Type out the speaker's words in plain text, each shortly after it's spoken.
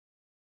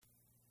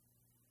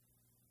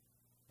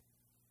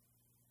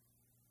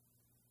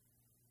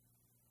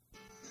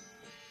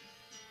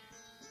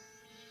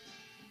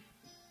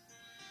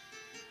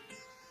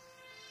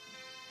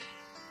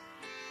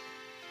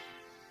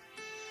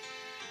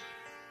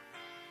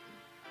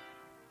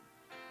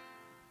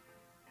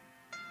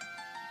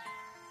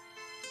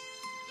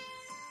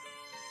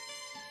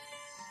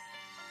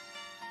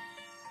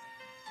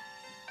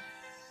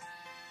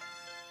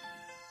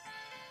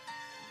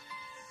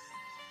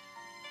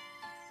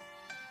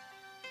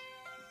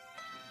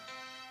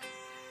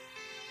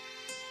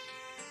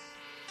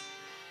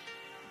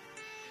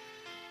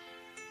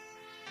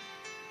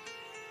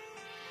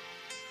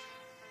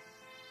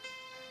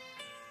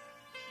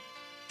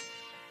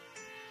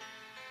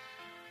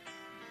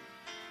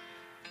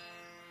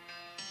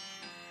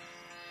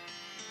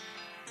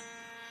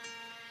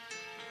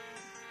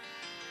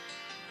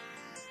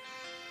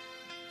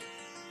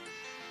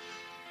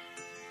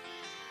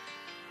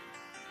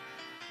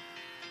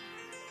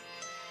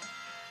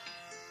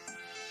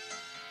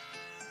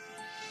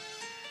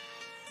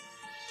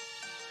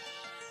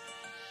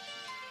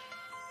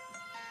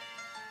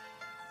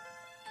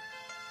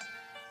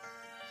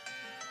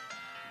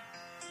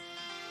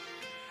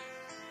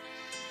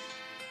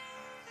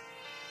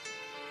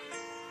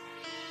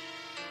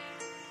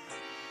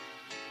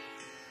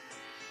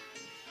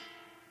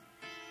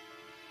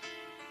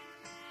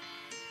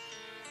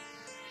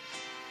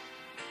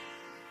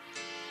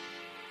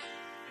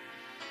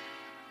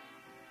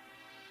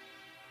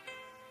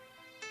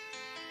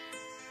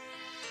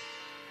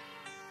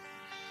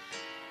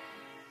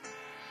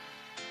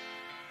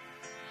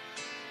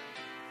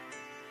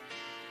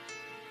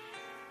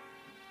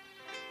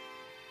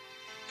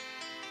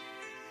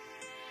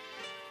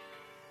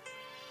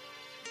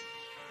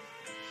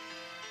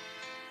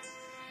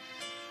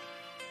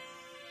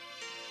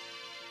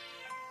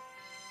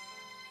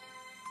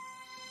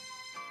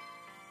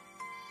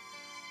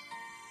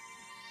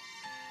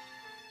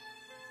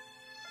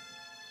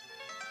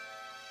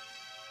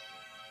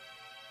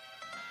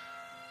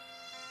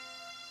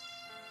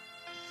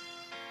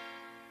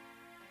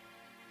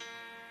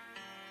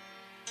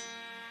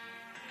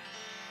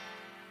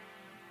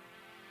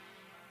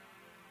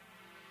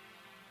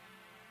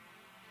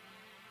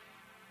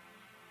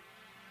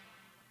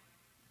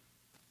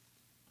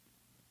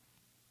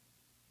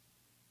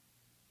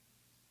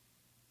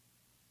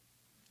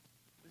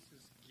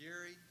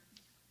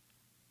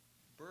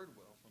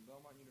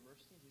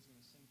he's going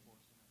to sing for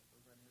us tonight.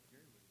 We're glad to have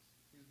Gary with us.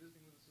 He was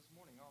visiting with us this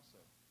morning also.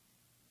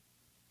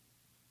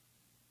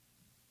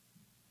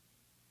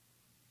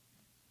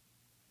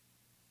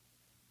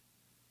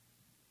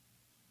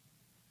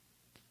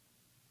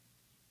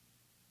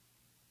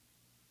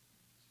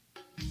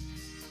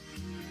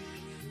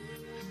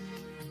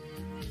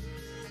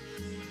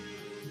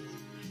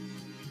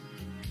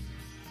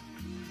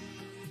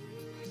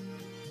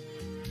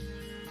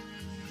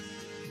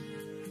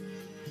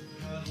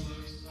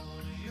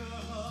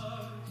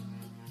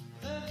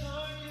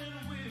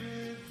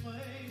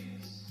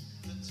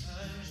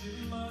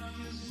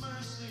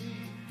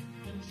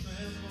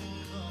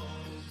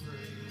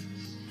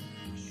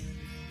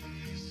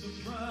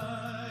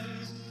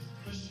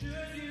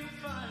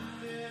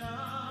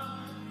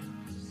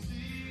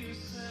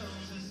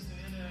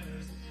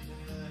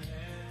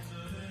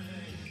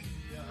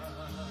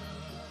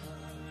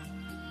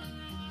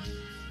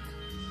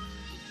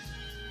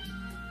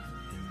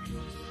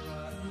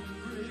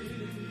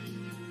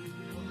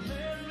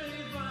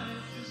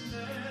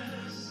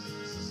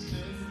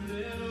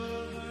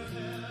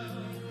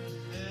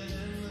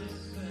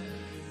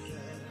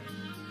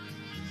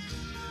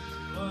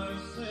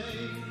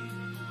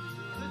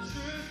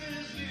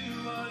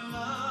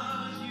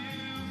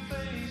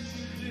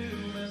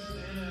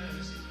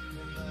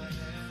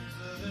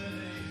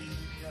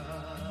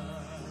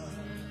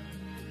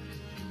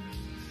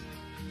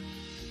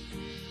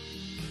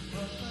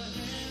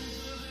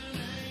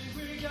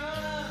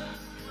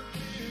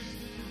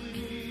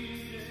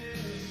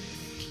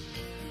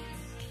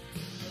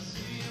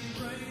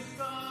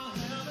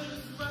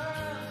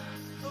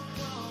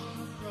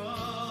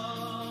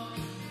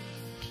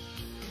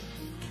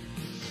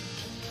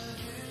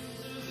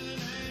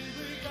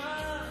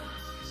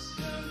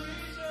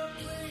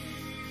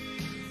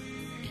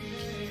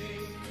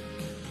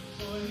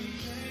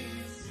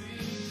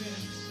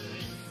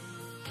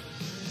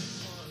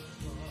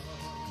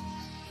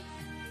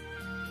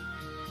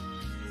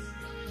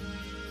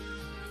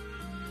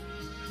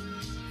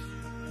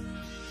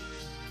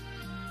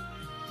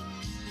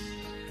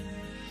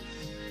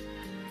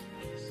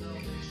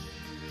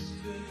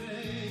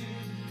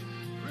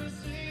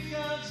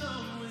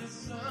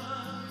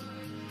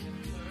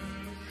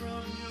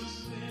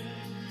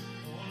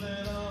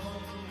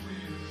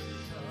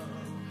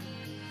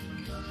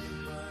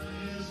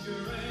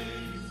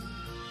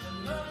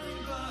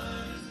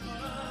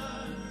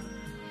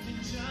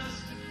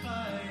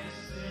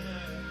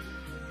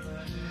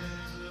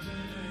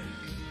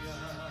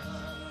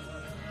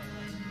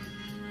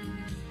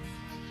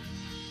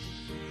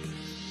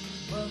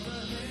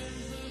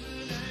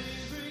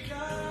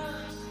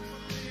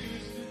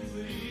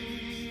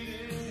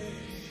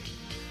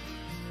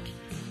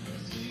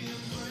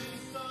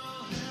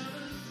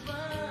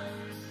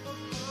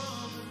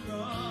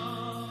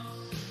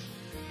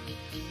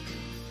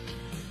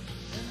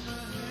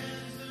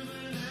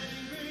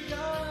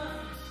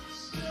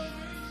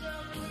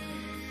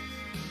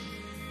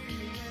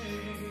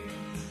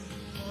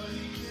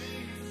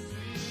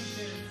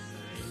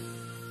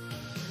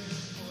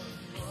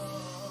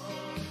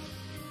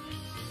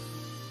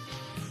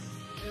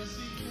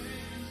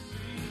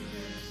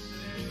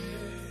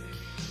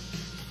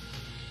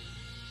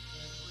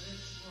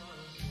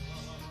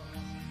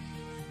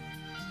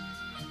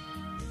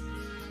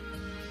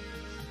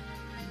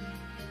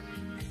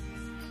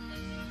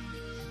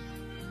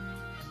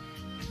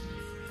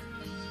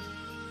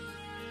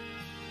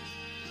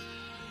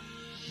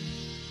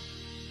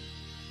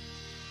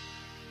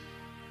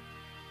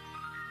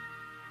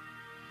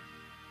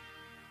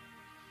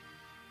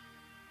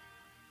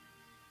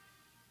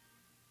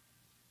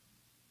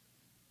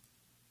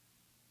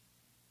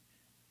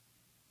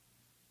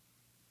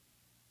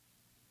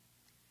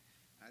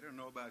 I don't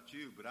know about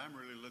you, but I'm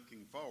really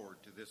looking forward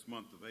to this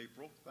month of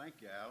April. Thank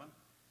you, Alan.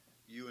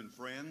 You and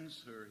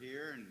friends who are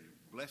here and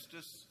blessed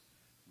us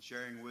and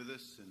sharing with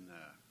us in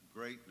a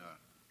great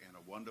and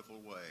a wonderful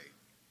way.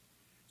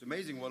 It's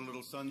amazing what a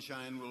little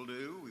sunshine will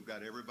do. We've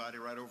got everybody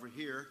right over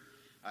here.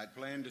 I'd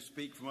planned to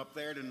speak from up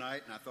there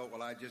tonight, and I thought,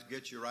 well, I'd just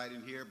get you right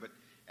in here. But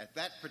at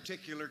that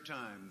particular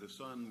time, the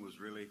sun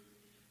was really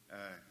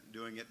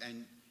doing it.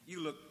 And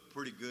you look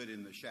pretty good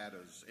in the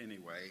shadows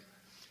anyway.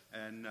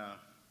 And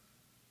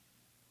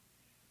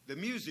the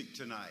music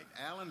tonight,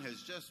 Alan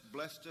has just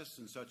blessed us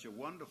in such a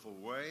wonderful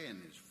way,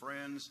 and his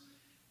friends.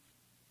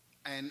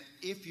 And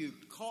if you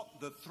caught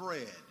the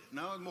thread,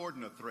 no more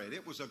than a thread,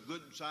 it was a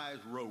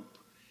good-sized rope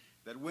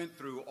that went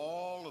through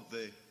all of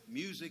the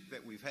music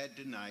that we've had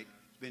tonight.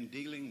 It's been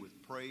dealing with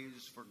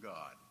praise for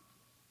God.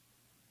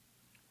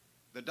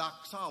 The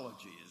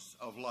doxologies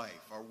of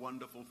life are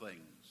wonderful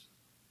things.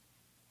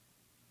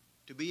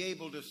 To be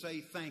able to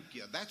say thank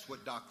you, that's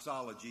what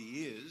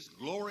doxology is.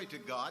 Glory to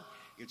God.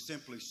 It's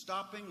simply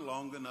stopping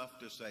long enough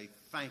to say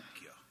thank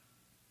you.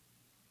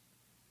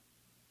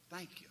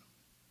 Thank you.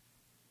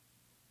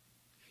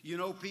 You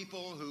know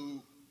people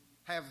who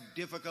have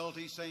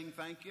difficulty saying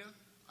thank you?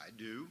 I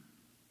do.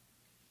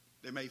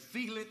 They may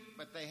feel it,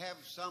 but they have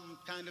some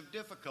kind of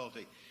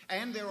difficulty.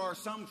 And there are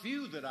some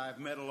few that I've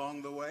met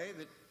along the way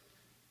that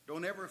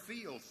don't ever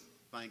feel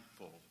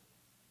thankful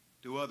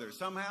to others.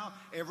 Somehow,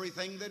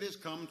 everything that has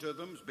come to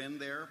them has been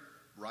their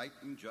right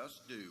and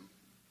just due.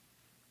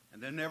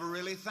 And they're never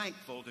really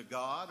thankful to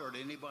God or to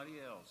anybody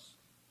else.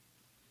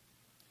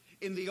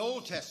 In the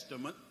Old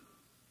Testament,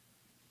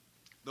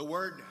 the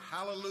word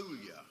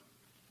hallelujah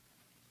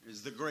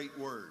is the great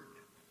word.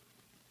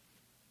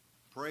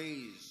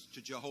 Praise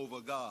to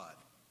Jehovah God.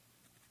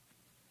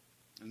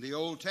 In the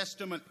Old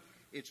Testament,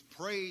 it's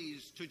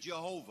praise to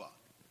Jehovah.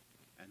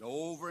 And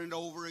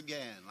over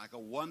again, like a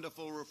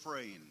wonderful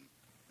refrain,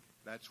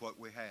 that's what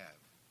we have.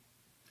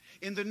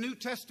 In the New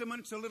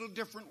Testament, it's a little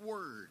different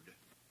word.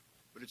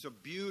 But it's a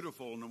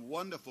beautiful and a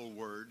wonderful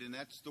word, and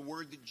that's the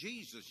word that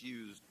Jesus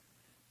used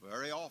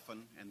very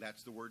often, and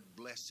that's the word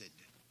blessed.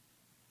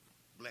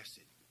 Blessed.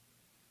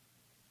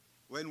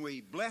 When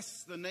we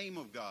bless the name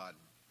of God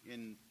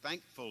in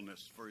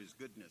thankfulness for his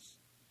goodness,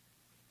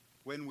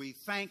 when we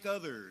thank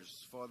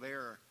others for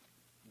their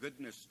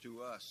goodness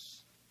to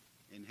us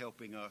in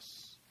helping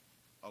us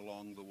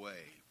along the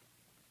way.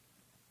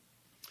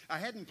 I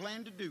hadn't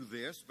planned to do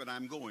this, but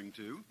I'm going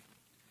to.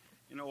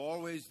 You know,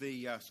 always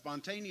the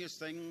spontaneous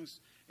things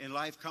in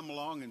life come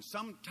along, and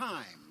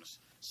sometimes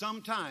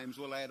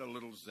we'll add a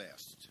little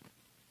zest.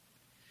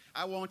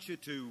 I want you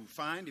to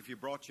find, if you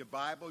brought your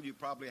Bible, you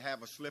probably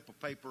have a slip of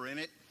paper in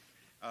it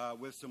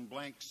with some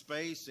blank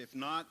space. If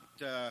not,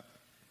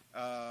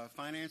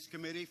 Finance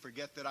Committee,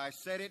 forget that I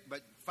said it,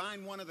 but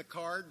find one of the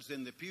cards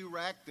in the pew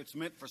rack that's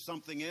meant for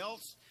something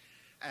else,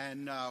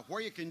 and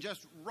where you can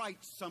just write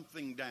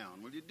something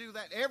down. Will you do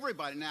that?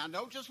 Everybody, now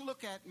don't just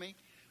look at me.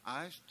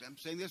 I'm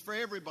saying this for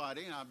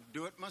everybody, and I'll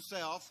do it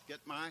myself. Get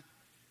my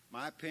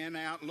pen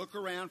out. Look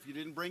around. If you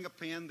didn't bring a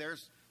pen,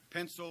 there's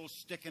pencils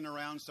sticking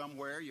around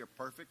somewhere. You're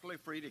perfectly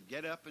free to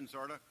get up and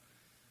sort of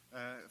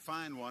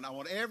find one. I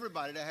want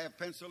everybody to have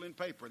pencil and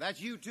paper.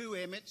 That's you too,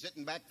 Emmett,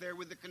 sitting back there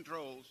with the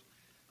controls.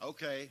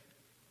 Okay.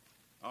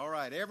 All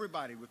right,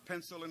 everybody with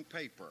pencil and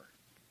paper.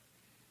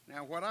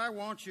 Now, what I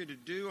want you to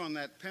do on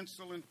that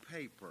pencil and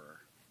paper,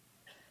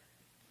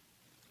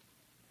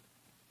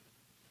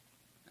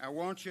 I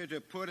want you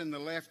to put in the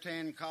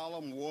left-hand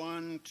column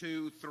 1,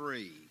 2,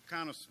 3,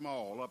 kind of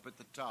small up at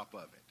the top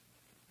of it.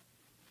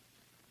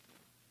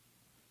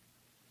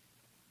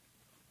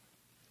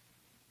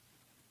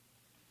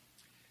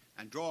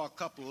 And draw a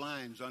couple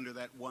lines under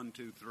that 1,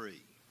 2,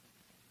 3.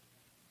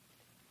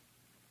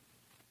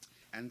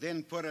 And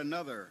then put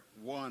another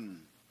 1,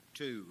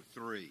 2,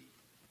 3.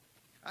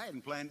 I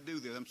hadn't planned to do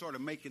this. I'm sort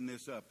of making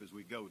this up as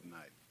we go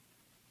tonight.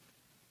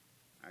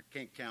 I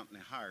can't count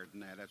any higher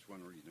than that. That's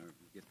one reason I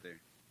get there.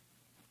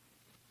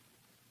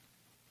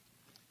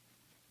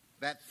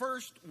 That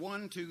first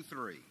 1, 2,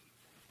 3,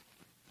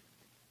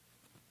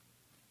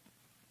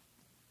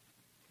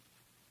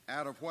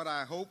 out of what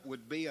I hope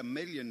would be a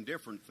million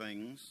different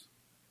things,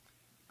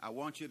 I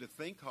want you to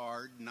think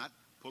hard, not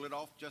pull it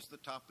off just the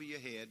top of your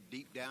head,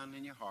 deep down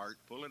in your heart,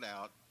 pull it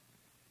out.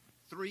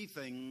 3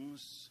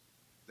 things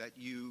that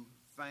you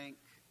thank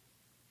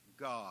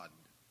God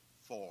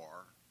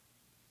for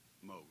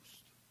most.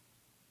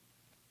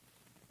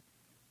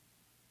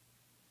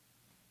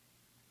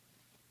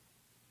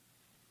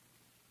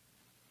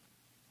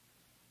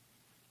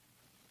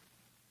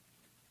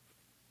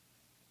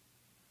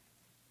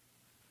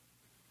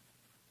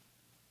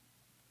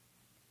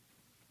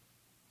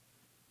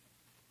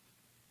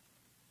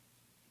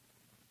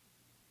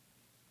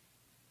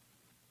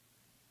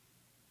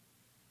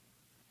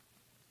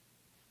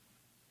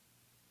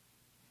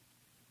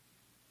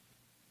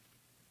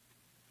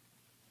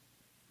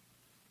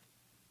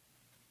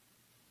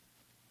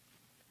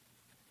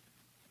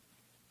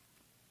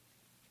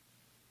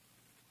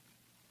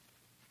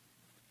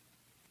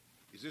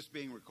 Is this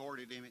being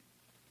recorded, Emmett?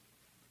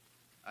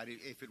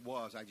 If it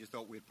was, I just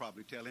thought we'd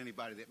probably tell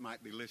anybody that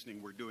might be listening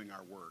we're doing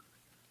our work.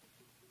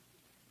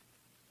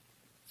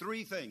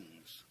 3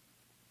 things.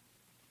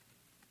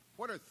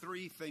 What are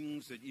 3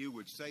 things that you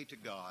would say to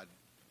God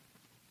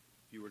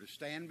if you were to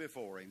stand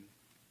before him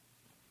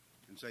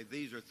and say,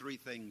 these are 3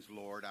 things,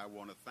 Lord, I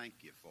want to thank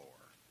you for?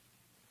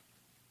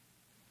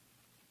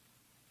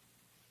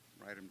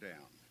 Write them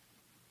down.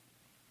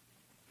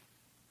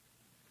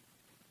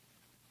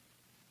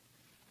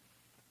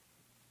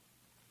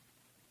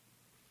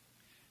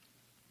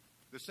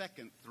 The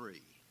second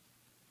 3.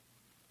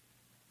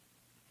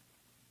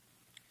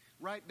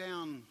 Write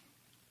down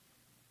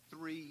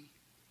 3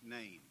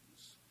 names.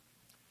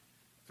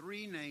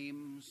 3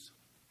 names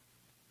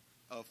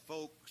of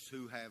folks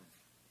who have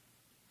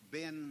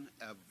been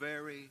a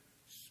very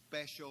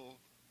special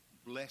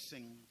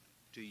blessing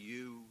to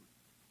you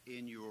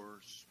in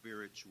your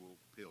spiritual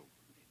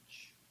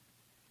pilgrimage.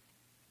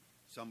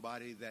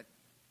 Somebody that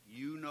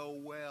you know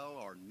well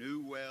or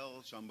knew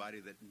well, somebody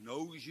that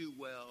knows you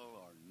well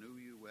or knew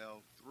you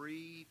well.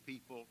 3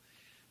 people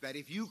that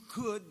if you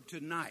could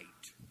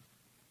tonight,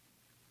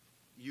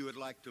 you would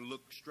like to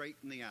look straight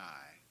in the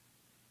eye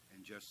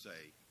and just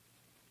say,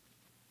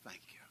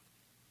 thank you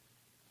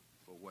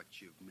for what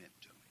you've meant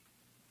to me.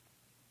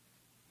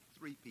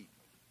 3 people.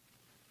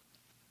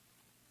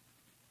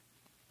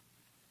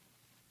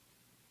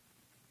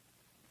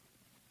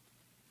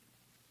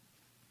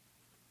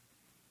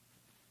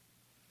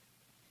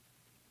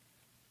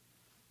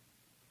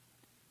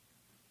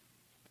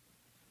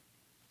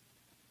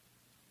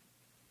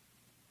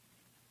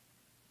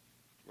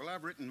 Well,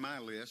 I've written my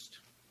list,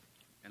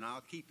 and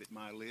I'll keep it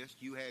my list.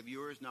 You have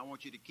yours, and I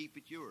want you to keep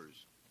it yours.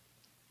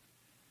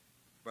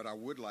 But I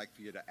would like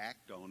for you to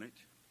act on it.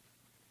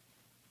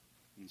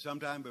 And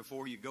sometime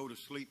before you go to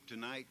sleep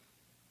tonight,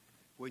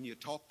 when you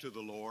talk to the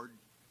Lord,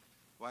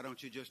 why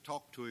don't you just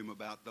talk to Him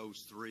about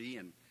those 3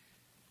 and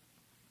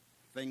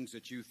things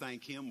that you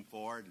thank Him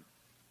for? And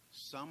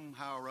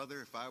somehow or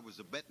other, if I was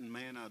a betting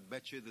man, I'd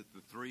bet you that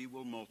the 3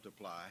 will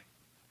multiply.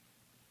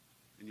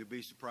 And you'll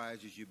be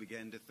surprised as you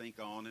begin to think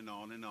on and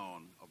on and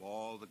on of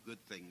all the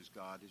good things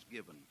God has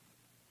given.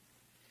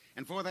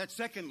 And for that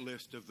second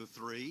list of the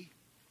 3,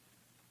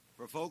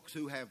 for folks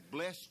who have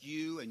blessed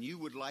you and you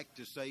would like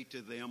to say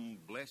to them,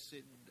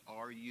 blessed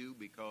are you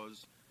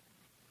because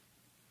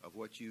of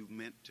what you've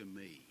meant to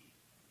me.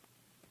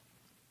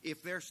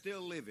 If they're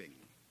still living,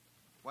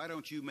 why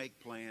don't you make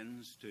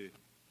plans to,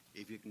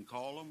 if you can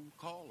call them,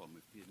 call them.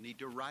 If you need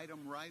to write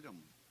them, write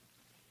them.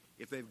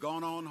 If they've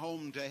gone on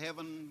home to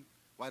heaven,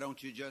 why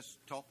don't you just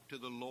talk to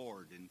the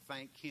Lord and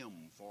thank Him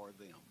for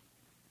them?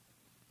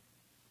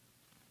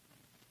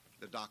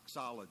 The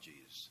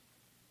doxologies,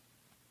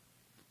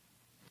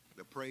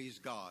 the praise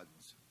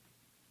gods,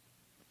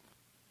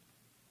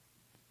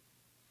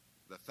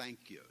 the thank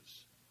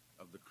yous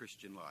of the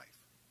Christian life.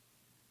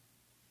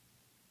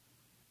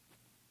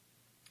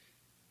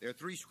 There are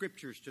 3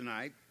 scriptures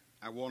tonight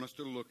I want us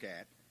to look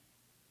at,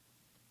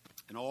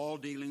 and all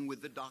dealing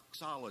with the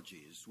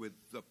doxologies, with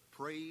the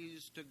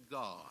praise to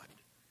God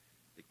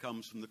that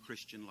comes from the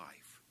Christian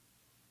life.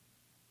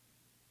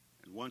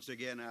 And once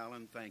again,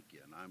 Alan, thank you.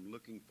 And I'm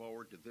looking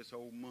forward to this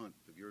whole month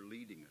of your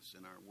leading us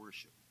in our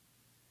worship.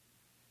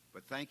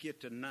 But thank you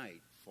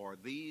tonight for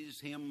these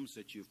hymns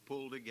that you've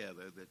pulled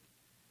together that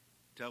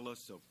tell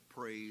us of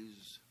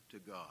praise to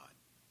God.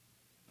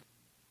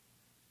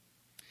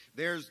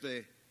 There's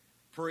the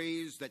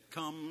praise that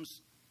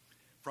comes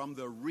from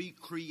the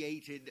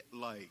recreated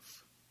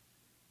life.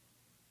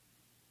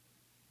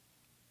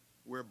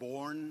 We're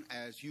born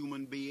as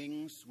human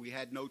beings. We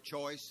had no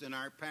choice in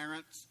our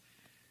parents.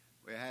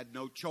 We had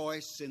no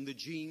choice in the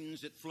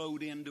genes that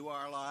flowed into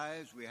our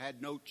lives. We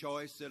had no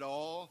choice at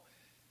all.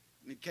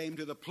 And it came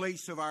to the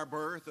place of our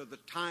birth, or the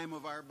time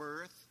of our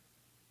birth,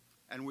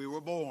 and we were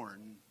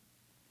born.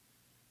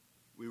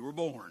 We were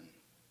born.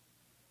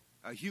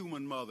 A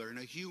human mother and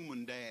a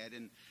human dad,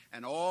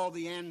 and all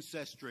the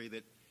ancestry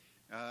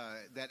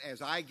that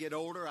as I get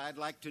older, I'd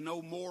like to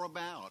know more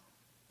about.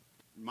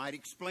 Might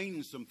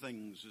explain some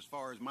things as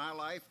far as my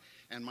life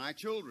and my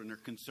children are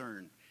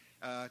concerned.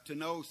 To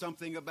know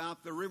something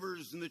about the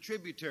rivers and the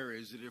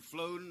tributaries that have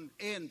flowed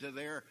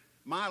into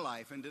my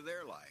life, into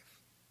their life.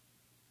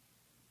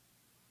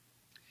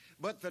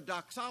 But the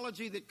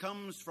doxology that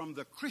comes from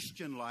the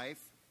Christian life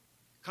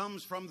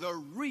comes from the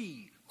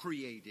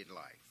recreated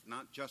life,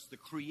 not just the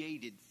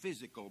created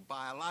physical,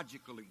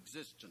 biological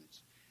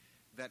existence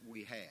that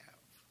we have,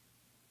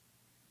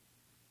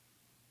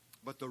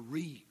 but the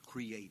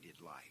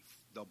recreated life.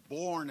 The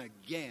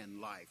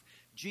born-again life.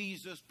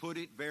 Jesus put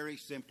it very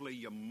simply,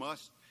 you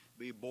must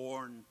be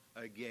born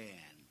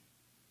again.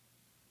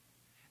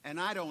 And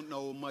I don't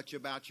know much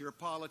about your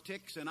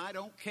politics, and I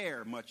don't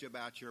care much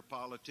about your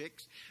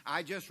politics.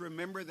 I just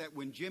remember that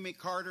when Jimmy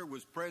Carter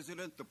was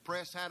president, the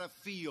press had a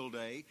field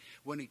day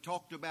when he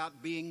talked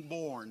about being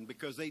born,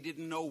 because they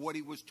didn't know what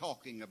he was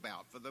talking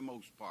about for the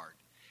most part.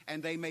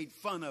 And they made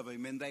fun of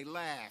him, and they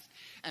laughed.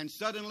 And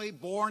suddenly,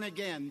 born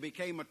again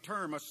became a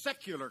term, a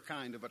secular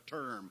kind of a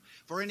term,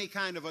 for any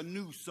kind of a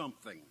new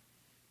something.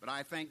 But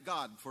I thank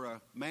God for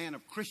a man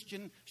of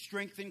Christian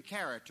strength and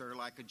character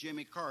like a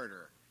Jimmy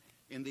Carter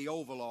in the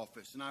Oval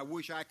Office. And I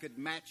wish I could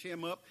match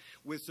him up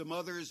with some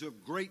others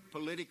of great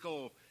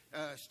political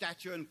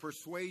stature and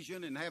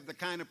persuasion and have the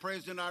kind of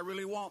president I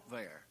really want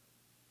there.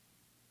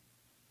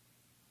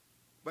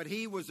 But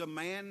he was a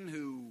man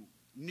who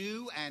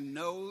knew and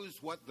knows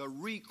what the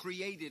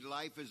recreated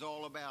life is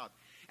all about.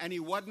 And he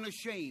wasn't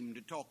ashamed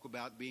to talk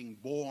about being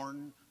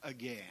born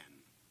again.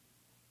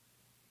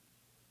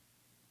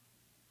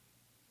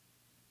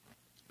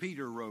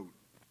 Peter wrote,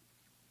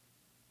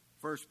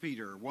 1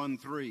 Peter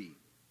 1:3,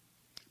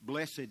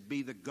 "Blessed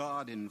be the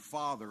God and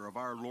Father of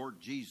our Lord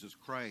Jesus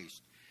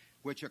Christ,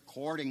 which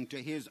according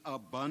to his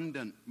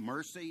abundant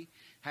mercy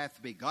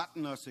hath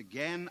begotten us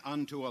again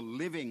unto a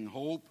living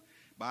hope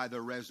by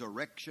the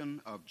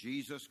resurrection of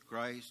Jesus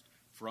Christ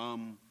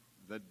from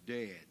the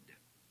dead."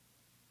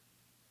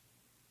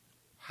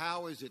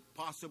 How is it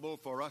possible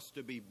for us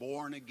to be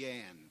born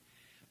again?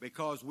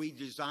 Because we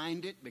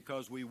designed it,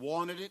 because we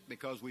wanted it,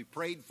 because we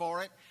prayed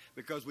for it,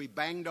 because we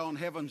banged on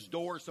heaven's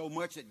door so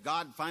much that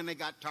God finally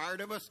got tired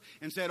of us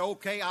and said,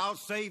 "Okay, I'll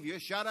save you,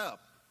 shut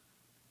up."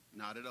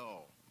 Not at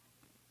all.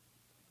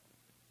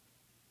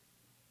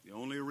 The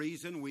only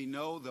reason we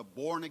know the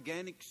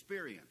born-again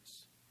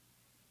experience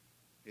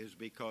is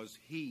because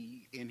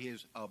He, in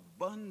His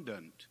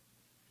abundant,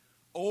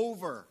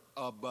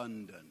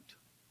 overabundant,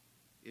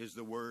 is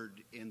the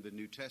word in the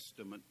New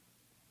Testament.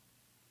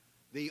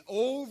 The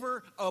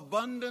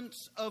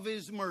overabundance of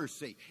His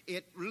mercy.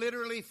 It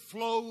literally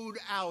flowed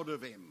out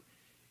of Him.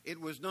 It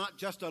was not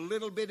just a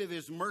little bit of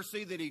His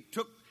mercy that He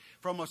took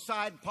from a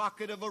side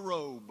pocket of a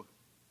robe.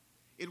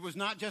 It was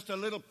not just a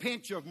little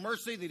pinch of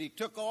mercy that He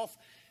took off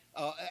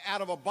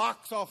out of a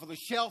box off of the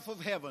shelf of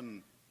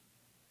heaven.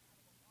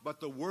 But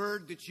the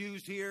word that's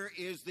used here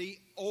is the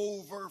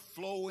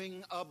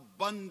overflowing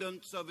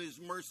abundance of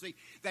His mercy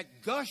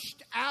that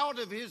gushed out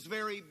of His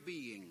very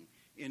being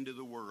into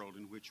the world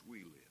in which we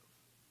live.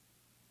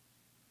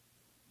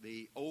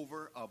 The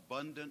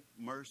overabundant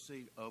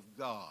mercy of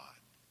God.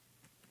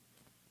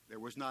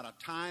 There was not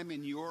a time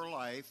in your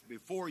life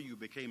before you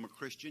became a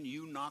Christian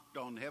you knocked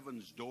on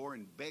heaven's door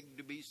and begged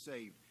to be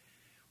saved.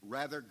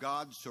 Rather,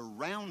 God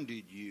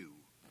surrounded you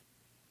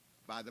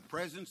by the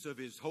presence of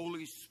His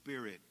Holy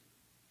Spirit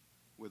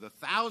with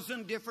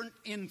 1,000 different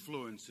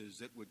influences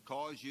that would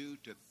cause you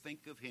to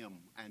think of Him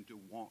and to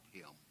want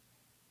Him.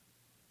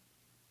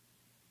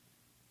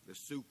 The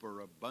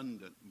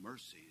superabundant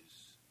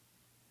mercies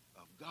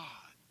of God.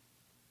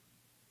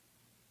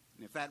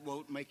 And if that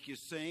won't make you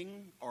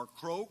sing or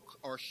croak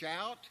or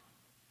shout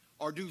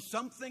or do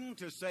something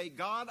to say,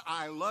 God,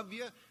 I love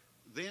you,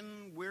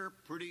 then we're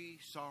pretty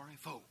sorry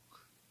folk.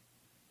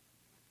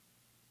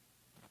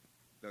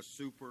 The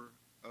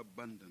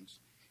superabundance.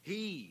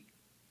 He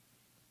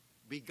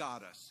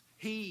begot us.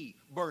 He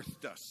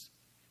birthed us.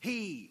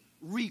 He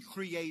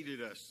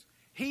recreated us.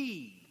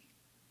 He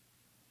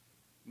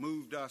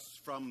moved us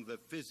from the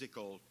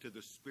physical to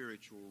the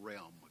spiritual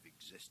realm of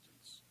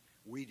existence.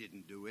 We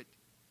didn't do it.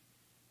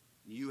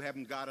 You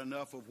haven't got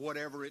enough of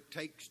whatever it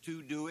takes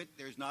to do it.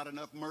 There's not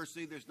enough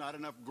mercy. There's not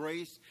enough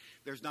grace.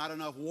 There's not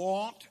enough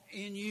want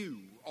in you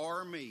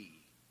or me.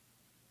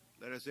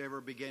 Let us ever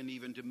begin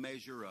even to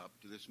measure up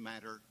to this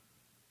matter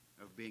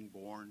of being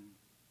born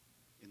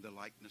in the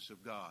likeness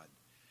of God.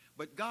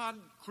 But God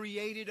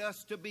created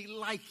us to be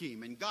like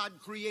Him, and God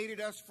created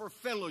us for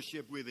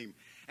fellowship with Him,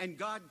 and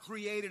God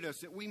created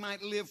us that we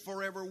might live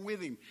forever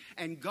with Him.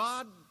 And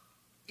God,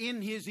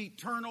 in His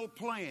eternal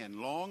plan,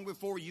 long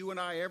before you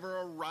and I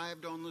ever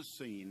arrived on the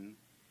scene,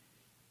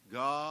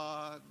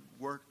 God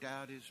worked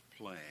out His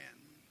plan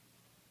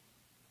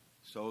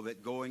so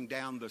that going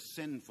down the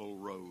sinful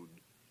road,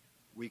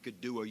 we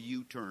could do a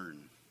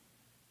U-turn.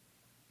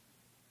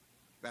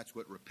 That's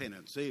what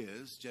repentance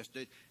is, just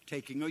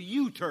taking a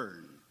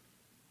U-turn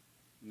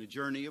in the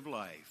journey of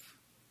life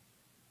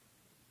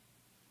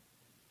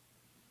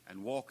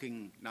and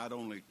walking not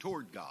only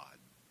toward God,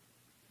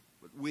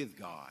 but with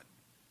God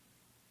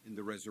in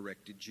the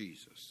resurrected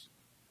Jesus.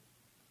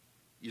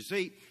 You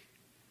see,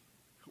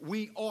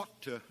 we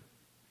ought to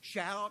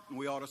shout, and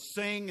we ought to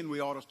sing, and we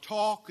ought to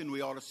talk, and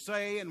we ought to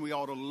say, and we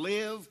ought to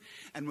live,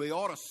 and we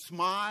ought to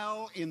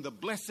smile in the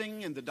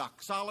blessing and the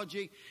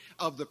doxology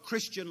of the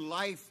Christian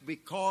life,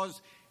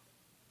 because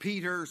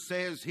Peter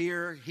says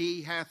here,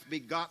 He hath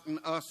begotten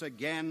us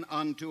again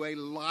unto a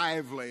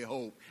lively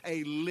hope,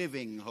 a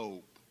living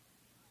hope.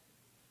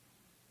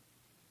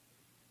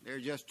 There are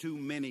just too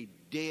many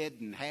dead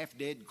and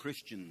half-dead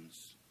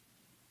Christians.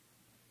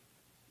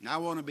 And I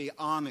want to be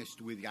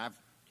honest with you.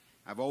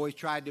 I've always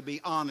tried to be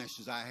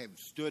honest as I have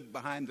stood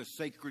behind the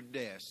sacred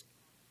desk.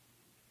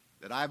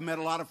 That I've met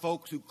a lot of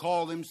folks who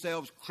call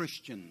themselves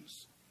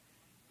Christians.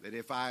 That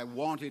if I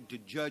wanted to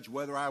judge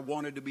whether I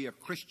wanted to be a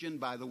Christian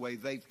by the way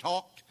they've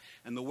talked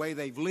and the way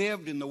they've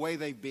lived and the way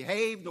they've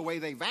behaved, the way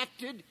they've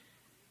acted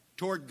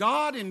toward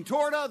God and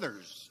toward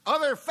others,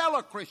 other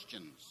fellow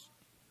Christians,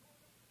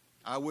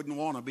 I wouldn't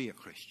want to be a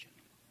Christian.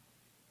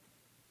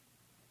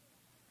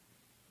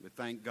 But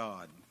thank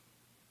God,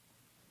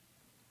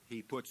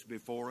 He puts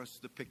before us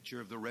the picture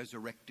of the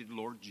resurrected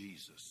Lord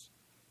Jesus,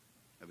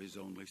 of His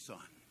only Son.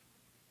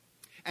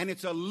 And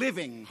it's a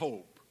living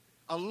hope,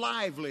 a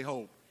lively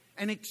hope,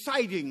 an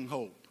exciting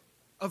hope,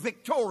 a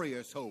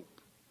victorious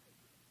hope.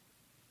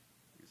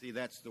 You see,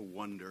 that's the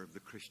wonder of the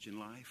Christian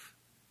life.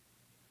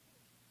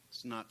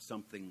 It's not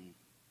something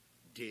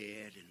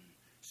dead and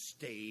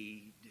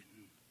staid.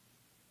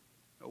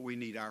 We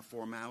need our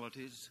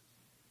formalities.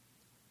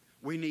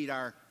 We need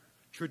our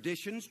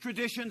traditions.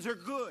 Traditions are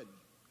good,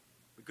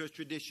 because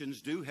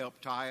traditions do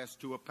help tie us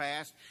to a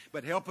past,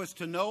 but help us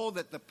to know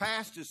that the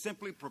past has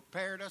simply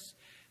prepared us,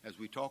 as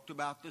we talked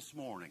about this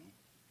morning,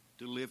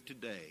 to live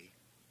today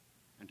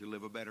and to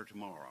live a better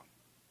tomorrow.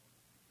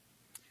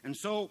 And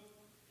so,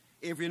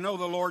 if you know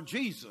the Lord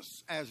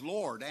Jesus as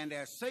Lord and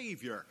as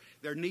Savior,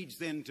 there needs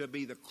then to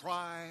be the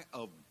cry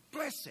of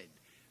blessed.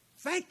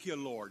 Thank you,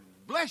 Lord.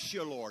 Bless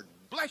you, Lord.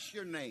 Bless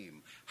your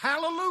name.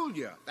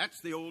 Hallelujah. That's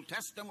the Old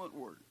Testament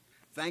word.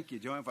 Thank you,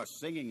 Joanne, for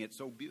singing it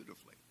so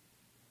beautifully.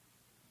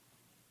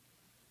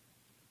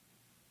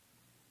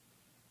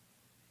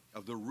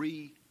 Of the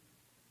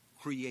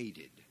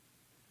recreated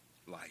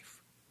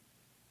life.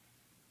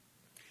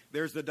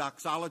 There's the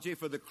doxology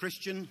for the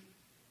Christian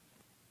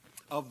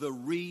of the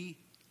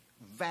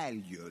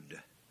revalued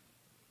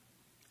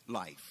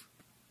life.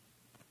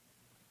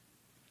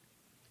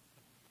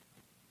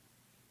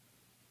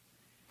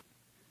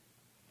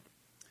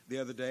 The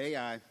other day,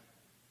 I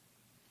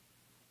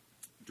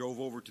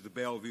drove over to the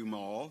Bellevue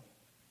Mall,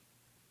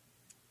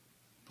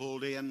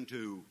 pulled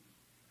into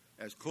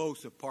as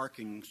close a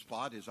parking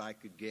spot as I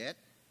could get,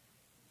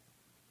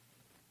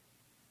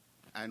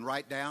 and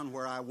right down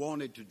where I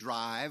wanted to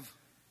drive,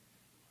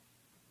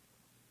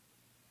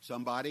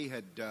 somebody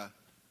had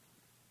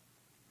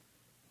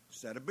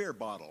set a beer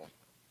bottle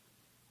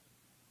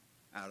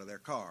out of their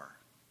car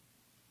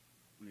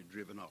and had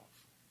driven off.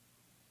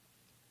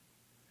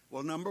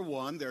 Well, number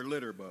one, they're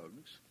litter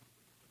bugs.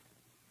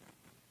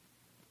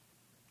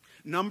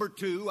 Number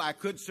two, I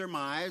could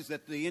surmise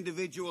that the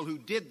individual who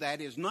did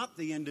that is not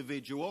the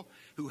individual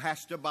who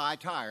has to buy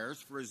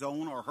tires for his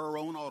own or her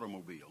own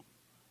automobile.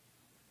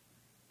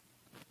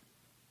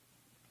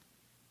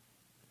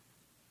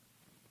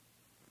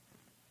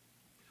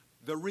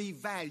 The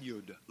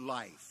revalued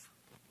life.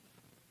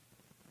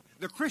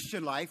 The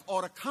Christian life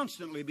ought to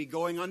constantly be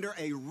going under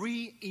a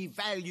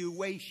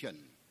re-evaluation,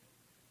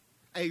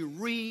 a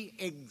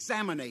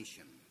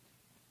re-examination.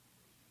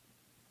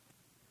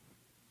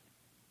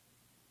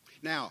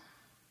 Now,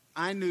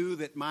 I knew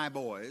that my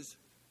boys,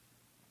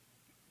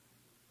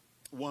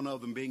 one of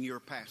them being your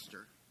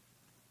pastor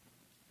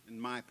and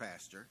my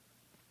pastor,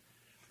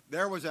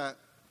 there was a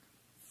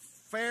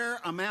fair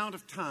amount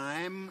of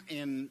time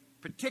in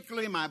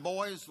particularly my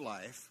boys'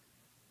 life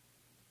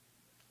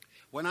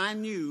when I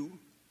knew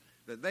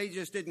that they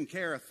just didn't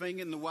care a thing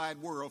in the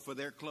wide world for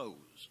their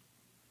clothes.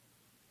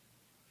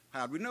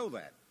 How'd we know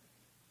that?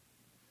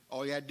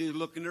 All you had to do is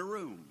look in their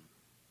room.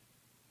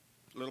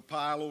 A little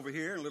pile over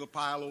here, a little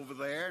pile over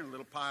there, and a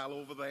little pile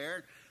over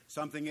there,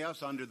 something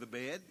else under the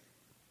bed.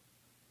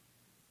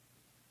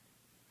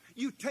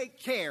 You take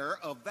care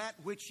of that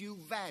which you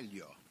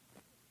value.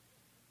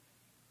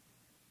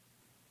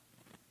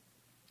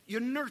 You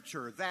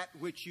nurture that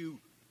which you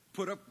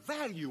put a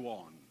value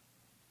on.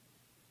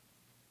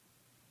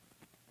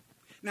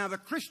 Now, the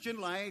Christian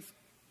life,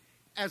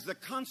 as the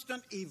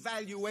constant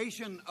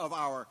evaluation of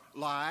our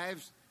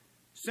lives,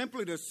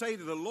 simply to say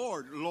to the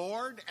Lord,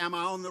 Lord, am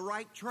I on the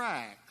right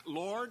track?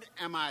 Lord,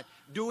 am I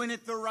doing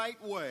it the right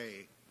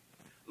way?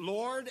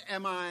 Lord,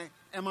 am I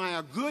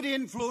a good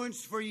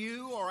influence for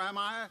you, or am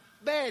I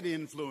a bad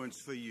influence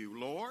for you,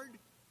 Lord?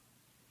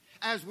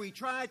 As we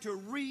try to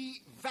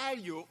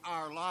revalue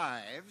our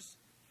lives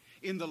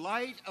in the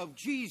light of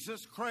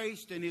Jesus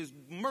Christ and His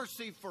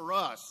mercy for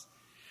us,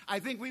 I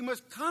think we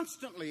must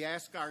constantly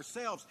ask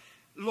ourselves,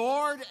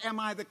 Lord, am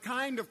I the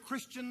kind of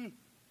Christian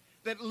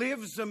that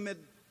lives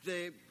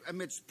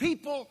amidst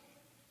people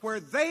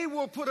where they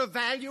will put a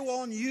value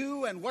on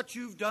you and what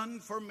you've done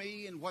for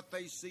me and what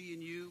they see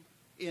in you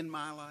in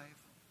my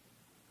life?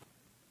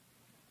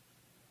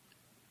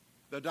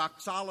 The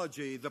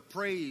doxology, the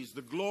praise,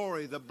 the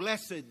glory, the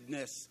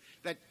blessedness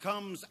that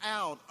comes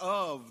out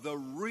of the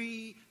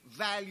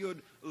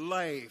revalued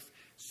life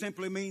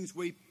simply means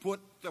we put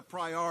the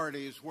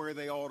priorities where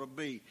they ought to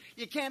be.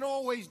 You can't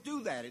always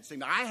do that, it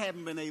seems. I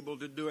haven't been able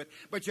to do it,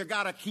 but you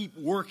got to keep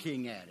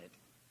working at it.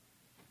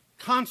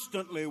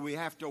 Constantly we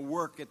have to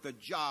work at the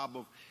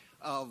job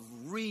of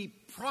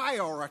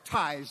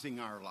reprioritizing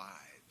our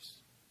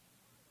lives.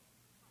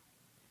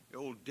 The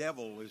old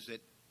devil is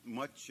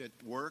much at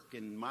work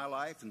in my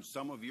life and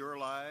some of your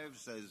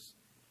lives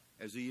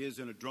as he is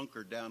in a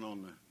drunkard down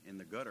in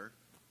the gutter.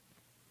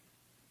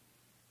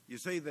 You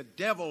see, the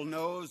devil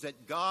knows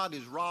that God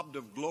is robbed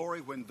of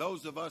glory when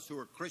those of us who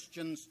are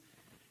Christians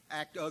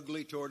act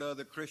ugly toward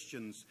other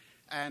Christians,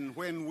 and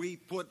when we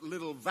put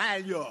little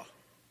value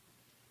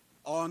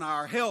on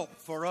our help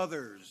for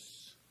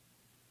others.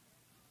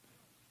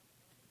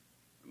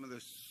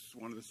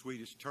 One of the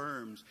sweetest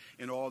terms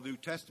in all New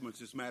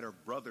Testaments is this matter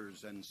of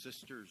brothers and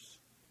sisters.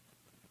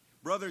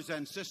 Brothers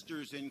and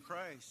sisters in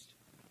Christ.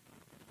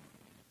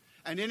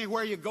 And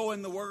anywhere you go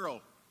in the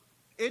world,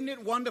 isn't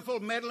it wonderful,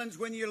 Medlands,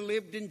 when you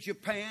lived in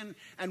Japan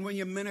and when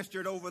you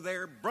ministered over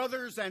there?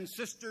 Brothers and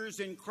sisters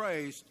in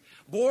Christ,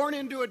 born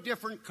into a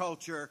different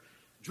culture,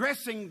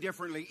 dressing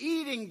differently,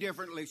 eating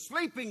differently,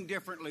 sleeping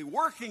differently,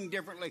 working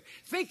differently,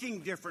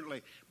 thinking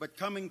differently, but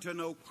coming to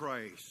know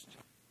Christ.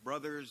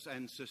 Brothers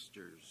and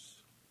sisters.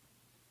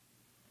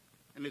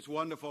 And it's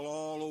wonderful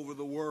all over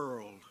the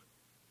world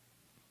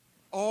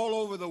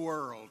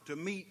to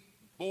meet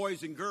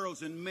boys and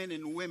girls and men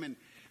and women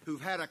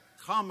who've had a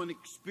common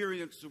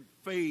experience of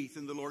faith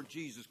in the Lord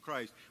Jesus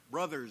Christ.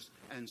 Brothers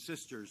and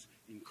sisters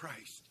in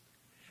Christ.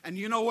 And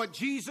you know what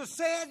Jesus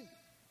said?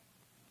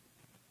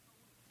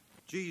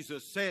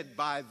 Jesus said,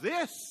 by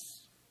this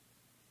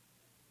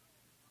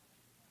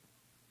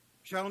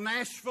shall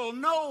Nashville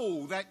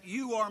know that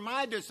you are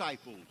my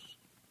disciples.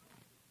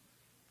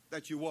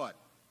 That you what?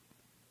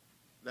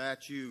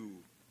 That you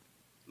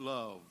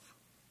love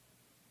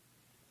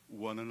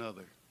one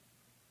another.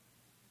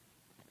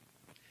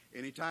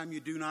 Anytime you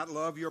do not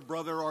love your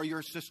brother or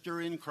your sister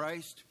in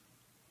Christ,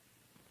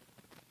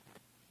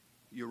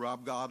 you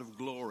rob God of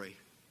glory.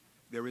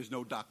 there is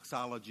no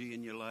doxology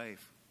in your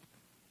life.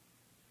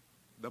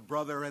 The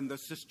brother and the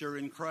sister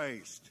in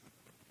Christ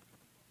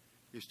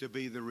is to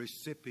be the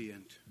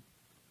recipient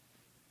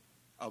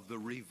of the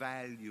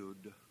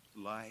revalued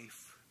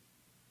life.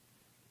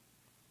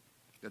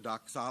 The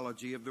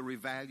doxology of the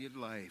revalued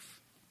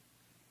life.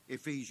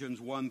 Ephesians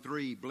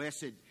 1:3,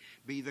 blessed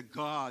be the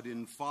God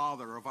and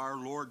Father of our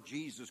Lord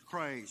Jesus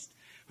Christ,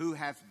 who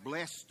hath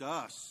blessed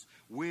us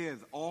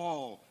with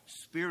all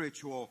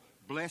spiritual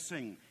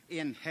blessing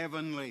in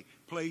heavenly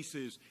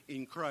places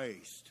in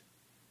Christ.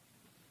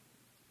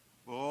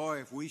 Boy,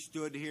 if we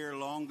stood here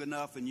long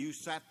enough and you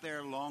sat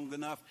there long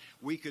enough,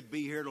 we could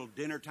be here till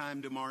dinner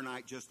time tomorrow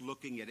night just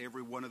looking at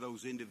every one of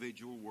those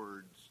individual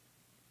words,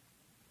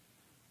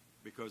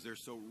 because they're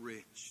so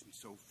rich and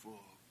so full.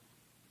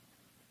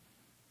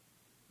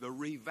 The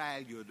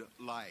revalued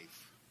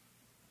life.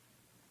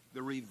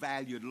 The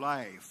revalued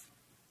life.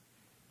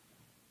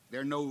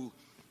 They're no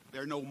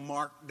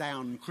marked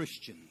down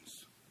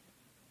Christians.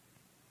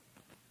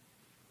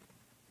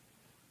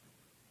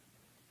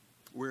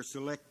 We're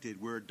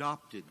selected, we're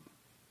adopted,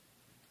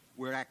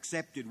 we're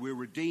accepted, we're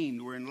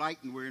redeemed, we're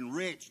enlightened, we're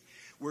enriched,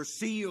 we're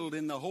sealed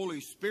in the Holy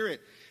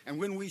Spirit. And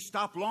when we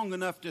stop long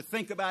enough to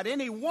think about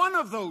any one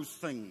of those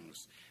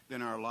things,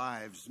 then our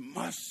lives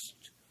must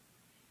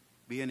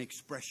be an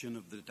expression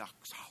of the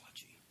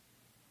doxology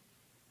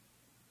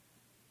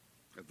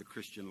of the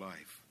Christian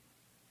life.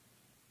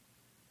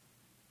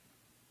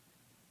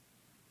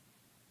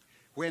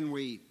 When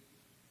we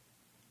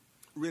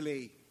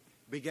really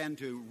begin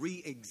to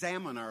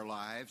re-examine our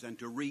lives and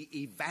to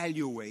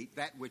re-evaluate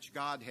that which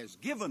God has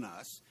given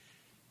us,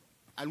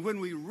 and when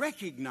we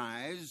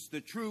recognize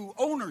the true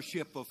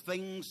ownership of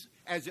things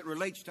as it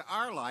relates to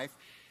our life,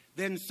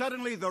 then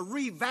suddenly the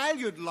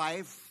revalued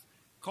life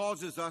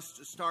causes us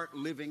to start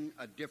living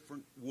a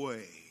different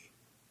way.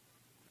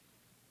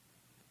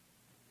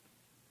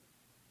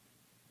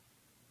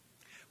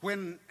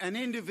 When an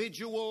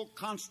individual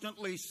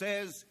constantly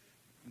says,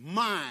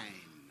 mine,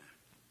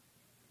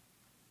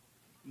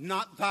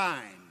 not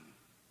thine,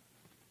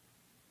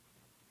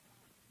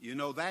 you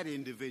know that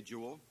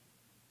individual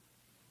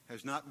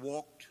has not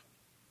walked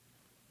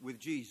with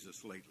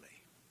Jesus lately.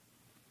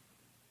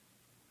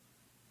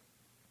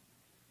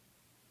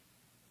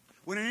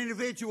 When an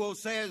individual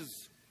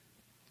says,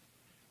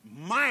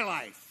 my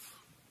life,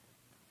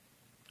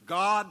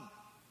 God,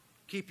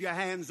 keep your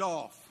hands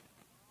off.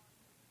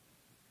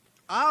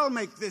 I'll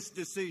make this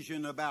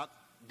decision about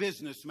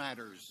business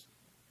matters.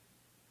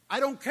 I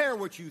don't care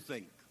what you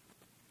think.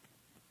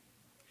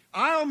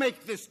 I'll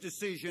make this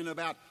decision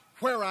about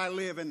where I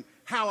live and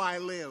how I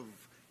live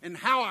and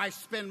how I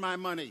spend my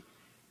money.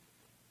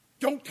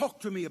 Don't talk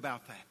to me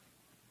about that.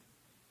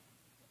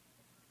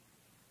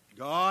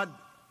 God,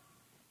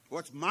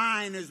 what's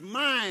mine is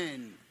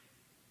mine.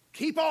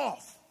 Keep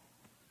off.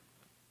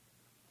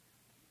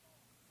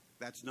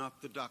 That's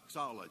not the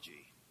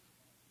doxology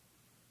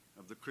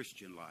of the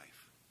Christian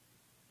life.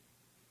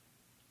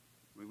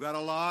 We've got a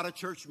lot of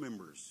church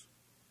members.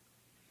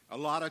 A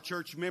lot of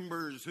church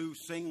members who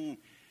sing,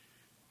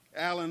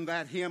 Alan,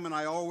 that hymn, and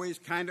I always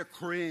kind of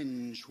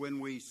cringe when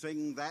we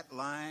sing that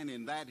line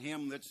in that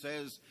hymn that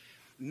says,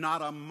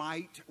 not a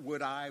mite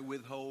would I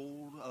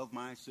withhold of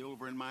my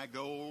silver and my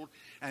gold.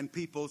 And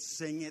people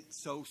sing it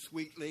so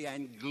sweetly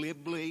and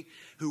glibly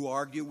who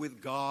argue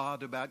with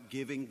God about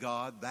giving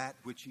God that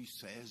which he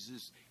says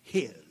is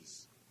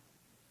his.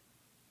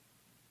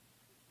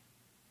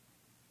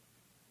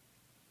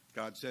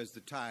 God says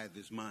the tithe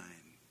is mine.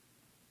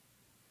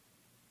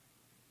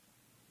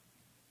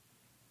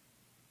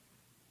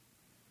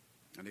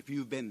 And if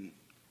you've been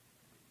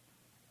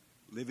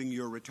living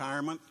your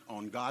retirement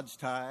on God's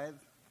tithe,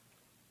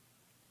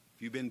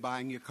 if you've been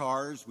buying your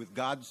cars with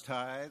God's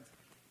tithe,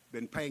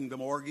 been paying the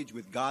mortgage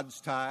with God's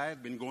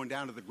tithe, been going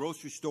down to the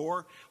grocery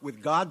store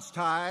with God's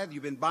tithe,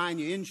 you've been buying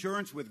your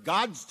insurance with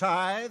God's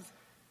tithe,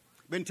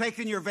 been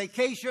taking your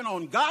vacation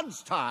on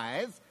God's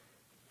tithe,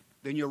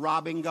 then you're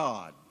robbing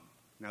God.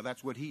 Now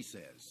that's what he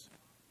says.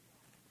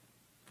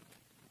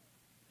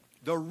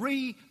 The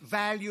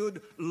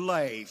revalued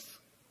life,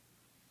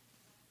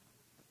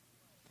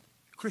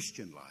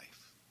 Christian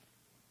life,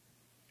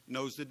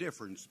 knows the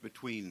difference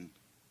between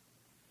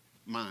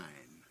mine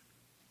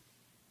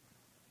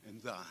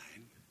and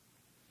thine,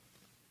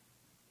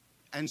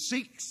 and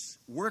seeks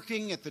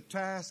working at the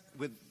task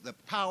with the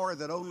power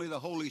that only the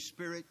Holy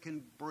Spirit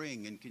can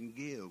bring and can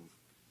give.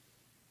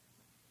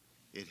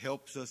 It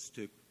helps us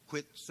to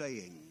quit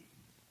saying,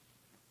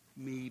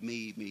 me,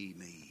 me, me,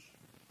 me,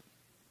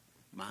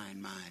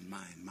 mine, mine,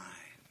 mine, mine,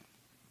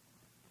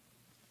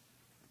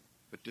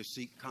 but to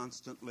seek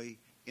constantly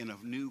in a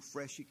new,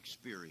 fresh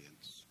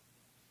experience,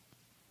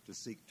 to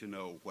seek to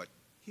know what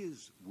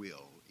his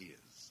will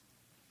is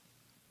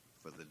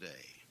for the day.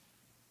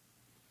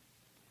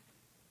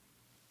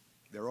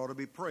 There ought to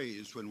be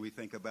praise when we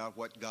think about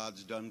what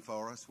God's done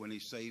for us, when he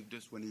saved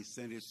us, when he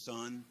sent his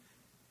Son,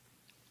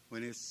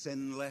 when his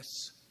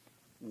sinless,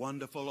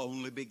 wonderful,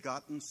 only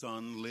begotten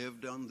Son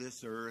lived on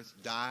this earth,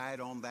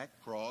 died on that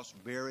cross,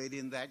 buried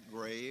in that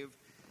grave,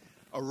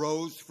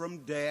 arose from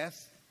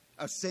death,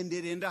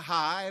 ascended into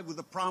high with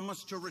a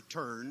promise to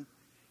return,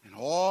 and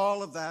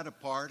all of that a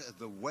part of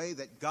the way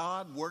that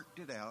God worked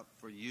it out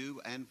for you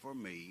and for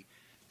me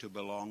to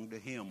belong to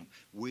Him.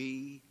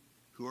 We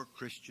who are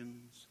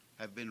Christians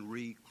have been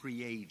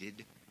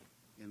recreated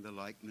in the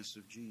likeness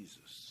of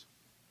Jesus.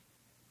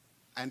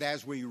 And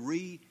as we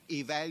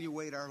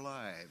re-evaluate our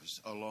lives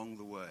along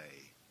the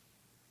way,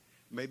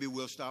 maybe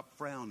we'll stop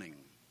frowning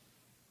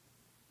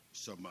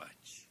so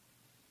much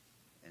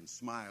and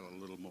smile a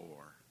little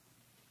more.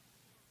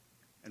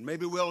 And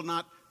maybe we'll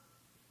not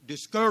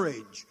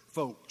discourage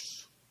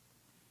folks,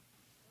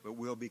 but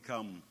we'll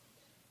become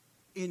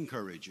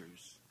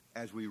encouragers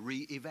as we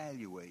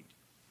re-evaluate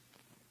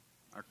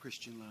our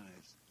Christian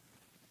lives.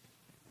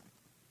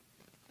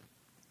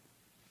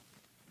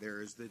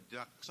 There is the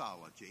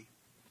doxology.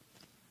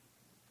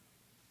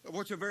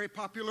 What's a very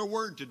popular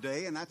word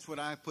today, and that's what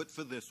I put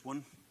for this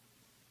one,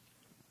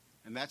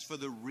 and that's for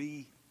the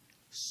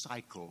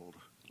recycled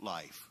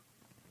life.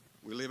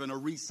 We live in a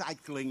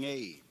recycling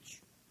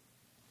age.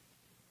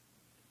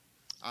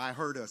 I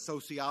heard a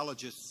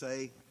sociologist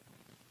say,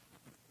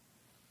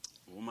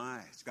 oh my,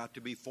 it's got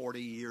to be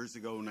 40 years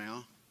ago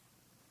now.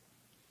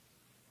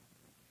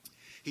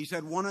 He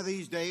said, one of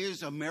these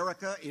days,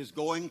 America is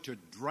going to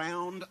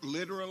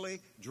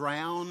literally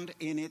drown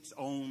in its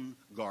own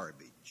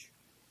garbage.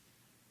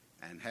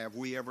 And have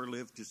we ever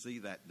lived to see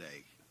that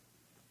day?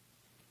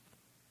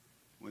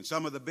 When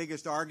some of the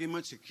biggest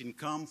arguments that can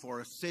come for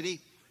a city,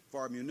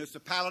 for a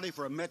municipality,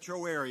 for a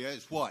metro area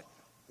is what?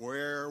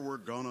 Where we're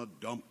going to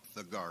dump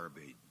the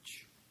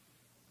garbage.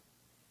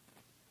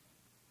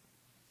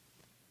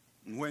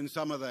 And when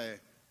some of the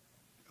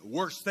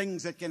worst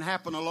things that can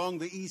happen along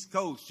the East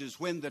Coast is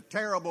when the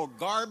terrible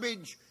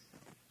garbage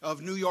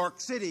of New York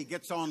City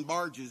gets on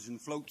barges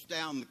and floats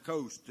down the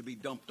coast to be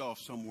dumped off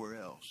somewhere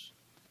else.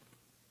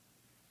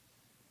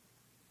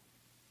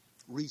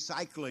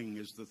 Recycling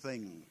is the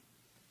thing.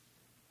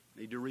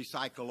 Need to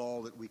recycle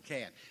all that we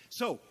can.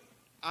 So,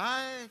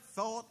 I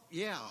thought,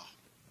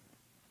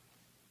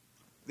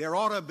 there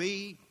ought to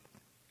be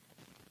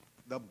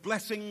the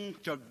blessing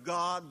to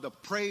God, the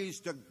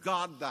praise to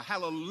God, the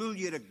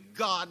hallelujah to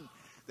God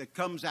that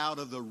comes out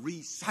of the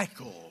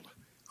recycled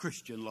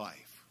Christian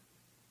life.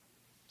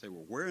 Say,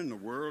 well, where in the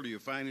world do you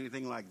find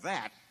anything like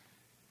that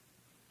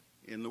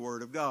in the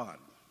Word of God?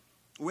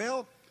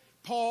 Well,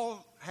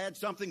 Paul had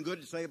something good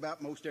to say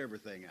about most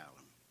everything, Alan.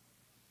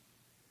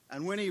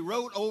 And when he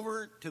wrote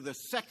over to his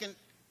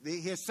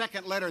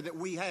second letter that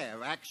we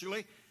have,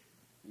 actually,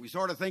 we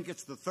sort of think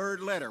it's the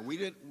third letter.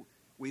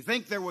 We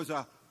think there was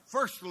a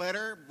first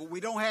letter, but we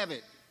don't have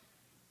it.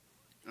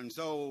 And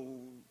so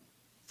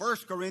 1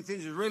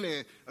 Corinthians is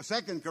really a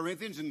 2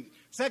 Corinthians, and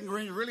 2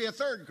 Corinthians is really a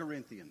 3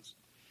 Corinthians.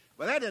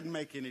 But that doesn't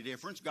make any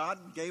difference.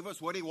 God gave us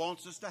what He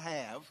wants us to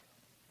have.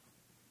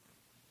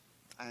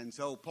 And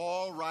so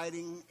Paul,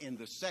 writing in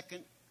the 2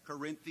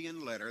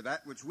 Corinthian letter,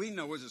 that which we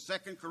know is a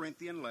 2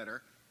 Corinthian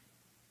letter,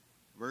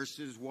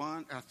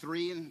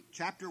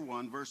 chapter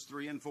 1, verse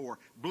 3 and 4.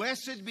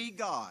 Blessed be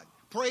God,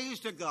 praise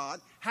to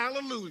God,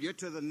 hallelujah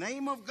to the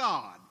name of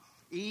God,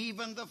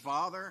 even the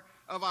Father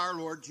of our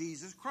Lord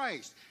Jesus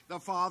Christ, the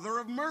Father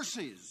of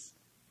mercies,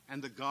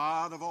 and the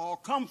God of all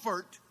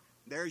comfort.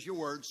 There's your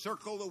word,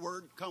 circle the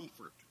word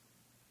comfort.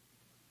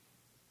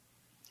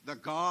 The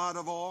God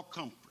of all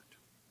comfort,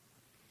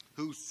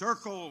 who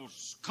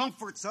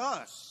comforts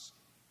us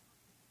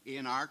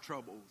in our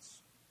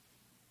troubles.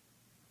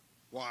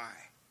 Why?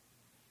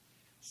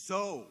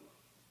 So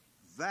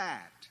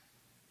that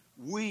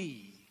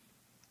we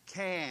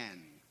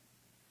can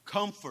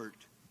comfort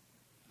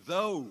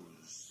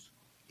those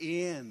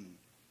in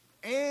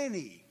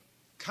any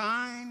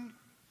kind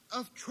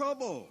of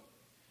trouble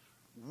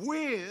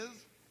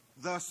with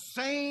the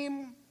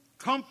same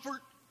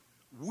comfort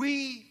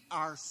we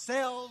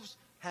ourselves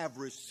have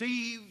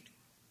received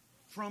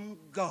from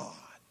God.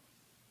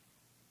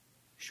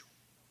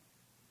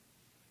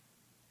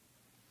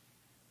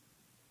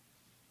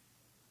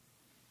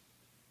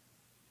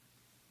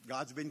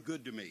 God's been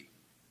good to me.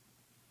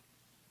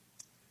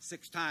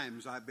 6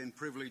 times I've been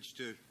privileged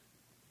to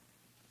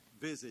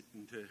visit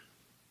and to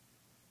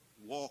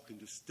walk and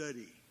to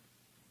study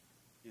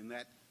in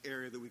that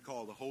area that we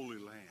call the Holy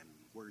Land,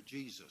 where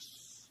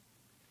Jesus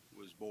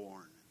was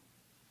born,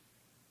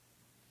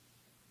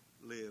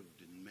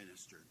 lived and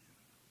ministered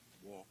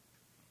and walked.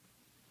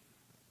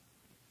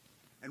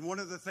 And one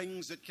of the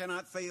things that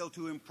cannot fail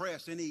to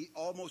impress any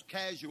almost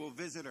casual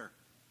visitor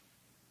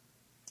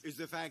is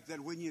the fact that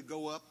when you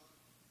go up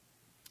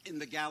in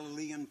the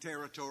Galilean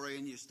territory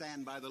and you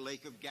stand by the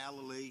Lake of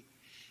Galilee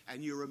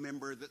and you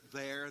remember that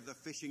there the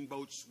fishing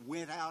boats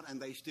went out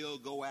and they still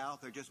go out.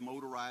 They're just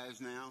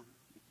motorized now.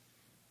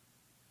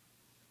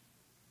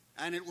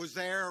 And it was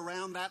there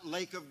around that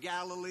Lake of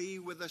Galilee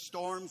where the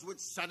storms would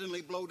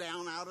suddenly blow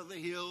down out of the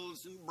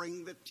hills and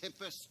bring the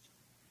tempest.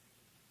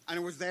 And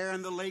it was there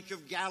in the Lake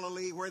of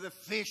Galilee where the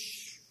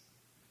fish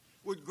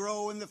would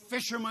grow and the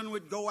fishermen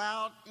would go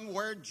out, and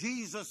where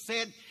Jesus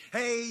said,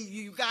 hey,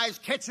 you guys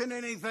catching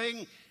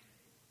anything?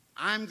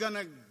 I'm going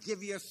to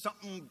give you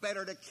something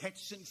better to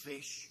catch than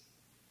fish.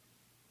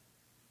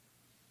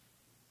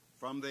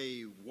 From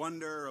the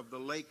wonder of the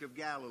Lake of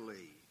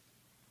Galilee.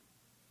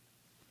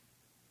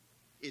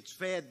 It's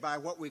fed by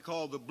what we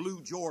call the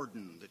Blue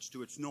Jordan that's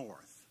to its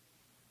north.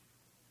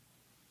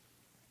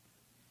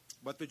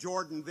 But the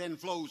Jordan then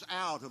flows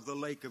out of the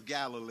Lake of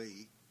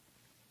Galilee.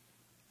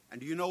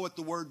 And do you know what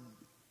the word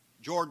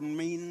Jordan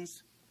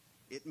means?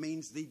 It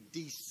means the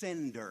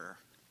descender.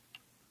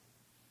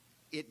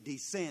 It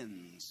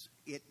descends.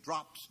 It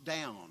drops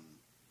down.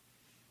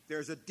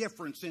 There's a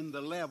difference in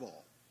the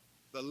level.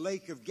 The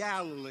Lake of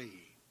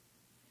Galilee,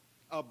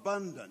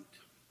 abundant,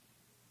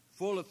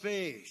 full of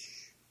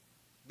fish,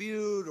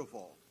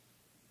 beautiful.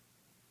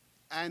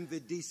 And the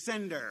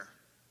descender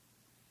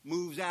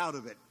moves out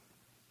of it.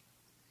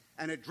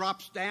 And it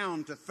drops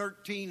down to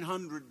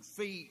 1,300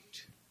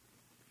 feet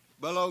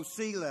below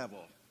sea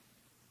level.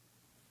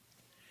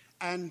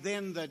 And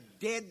then the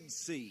Dead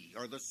Sea,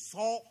 or the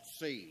Salt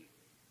Sea,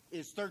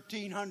 is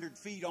 1,300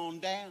 feet on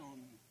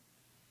down.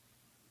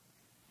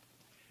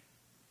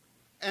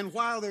 And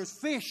while there's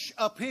fish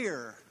up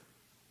here,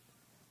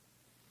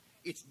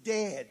 it's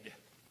dead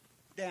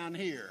down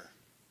here.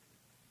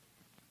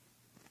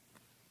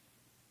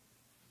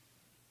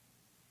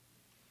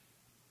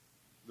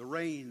 The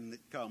rain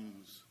that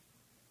comes,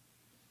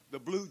 the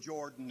Blue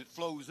Jordan that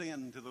flows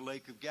into the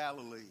Lake of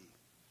Galilee,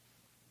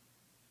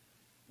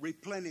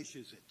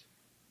 replenishes it,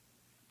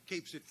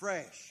 keeps it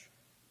fresh.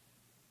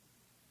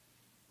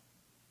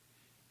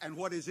 And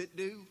what does it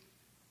do?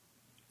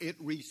 It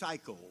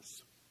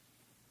recycles.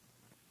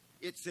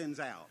 It sends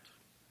out.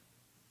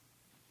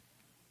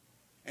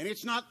 And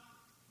it's not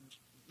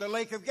the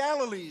Lake of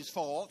Galilee's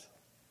fault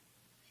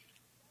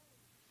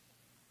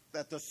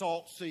that the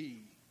Salt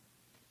Sea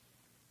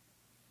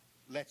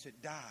lets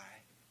it die.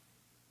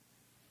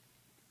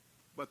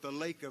 But the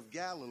Lake of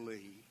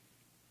Galilee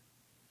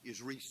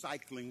is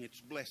recycling its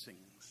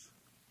blessings.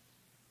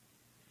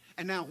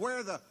 And now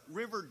where the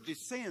river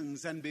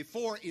descends and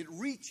before it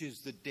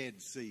reaches the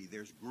Dead Sea,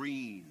 there's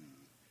green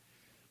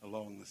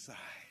along the side.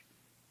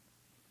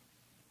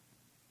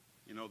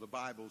 You know, the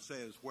Bible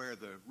says where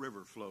the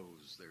river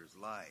flows, there's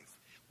life.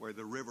 Where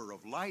the river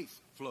of life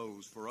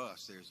flows for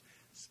us, there's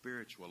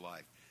spiritual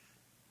life.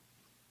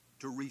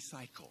 To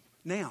recycle.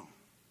 Now,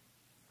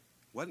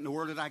 what in the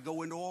world did I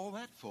go into all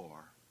that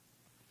for?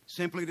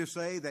 Simply to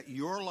say that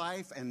your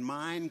life and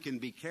mine can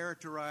be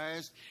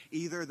characterized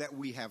either that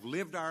we have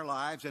lived our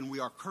lives and we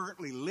are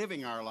currently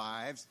living our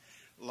lives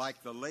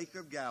like the Lake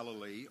of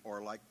Galilee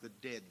or like the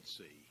Dead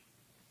Sea.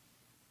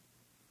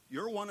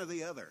 You're one or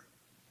the other.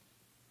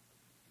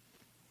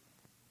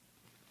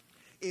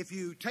 If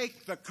you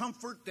take the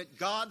comfort that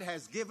God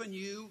has given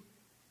you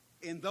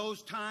in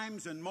those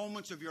times and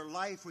moments of your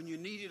life when you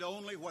needed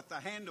only what the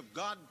hand of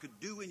God could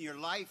do in your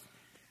life,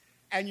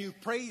 and you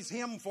praise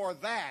Him for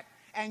that,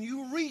 and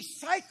you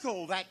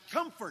recycle that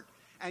comfort,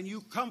 and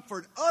you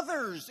comfort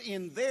others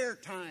in their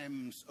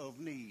times of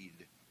need,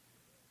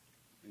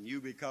 and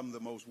you become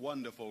the most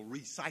wonderful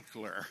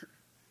recycler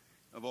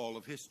of all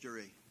of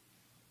history.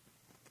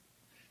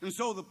 And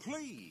so the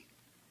plea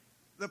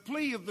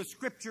of the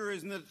Scripture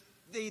is that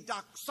the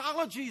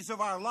doxologies of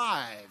our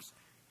lives,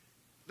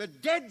 the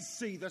Dead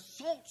Sea, the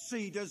Salt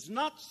Sea, does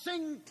not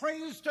sing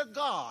praise to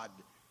God.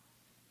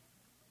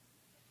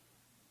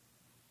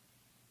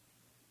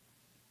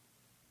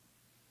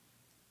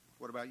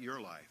 What about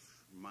your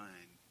life, mine?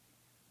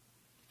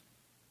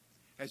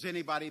 Has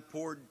anybody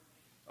poured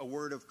a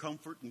word of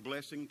comfort and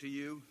blessing to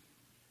you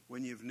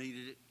when you've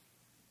needed it?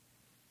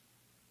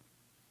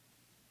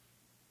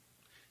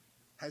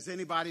 Has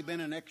anybody been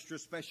an extra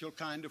special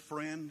kind of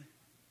friend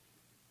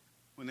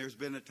when there's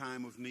been a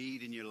time of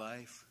need in your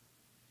life?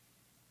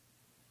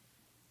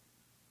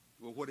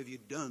 Well, what have you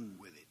done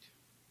with it?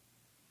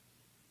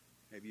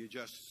 Have you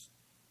just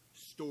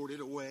stored it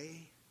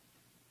away?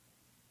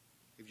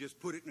 Have you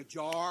just put it in a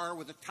jar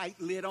with a tight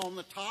lid on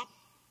the top?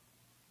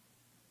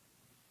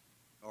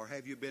 Or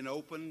have you been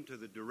open to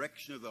the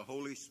direction of the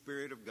Holy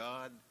Spirit of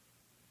God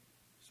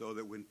so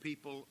that when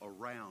people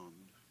around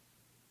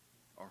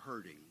are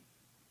hurting,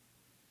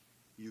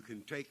 you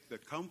can take the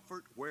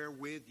comfort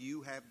wherewith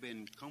you have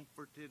been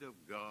comforted of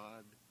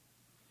God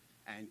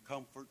and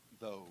comfort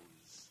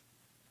those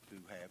who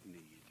have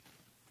need.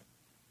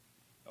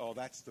 Oh,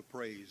 that's the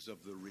praise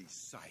of the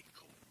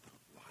recycled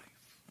life.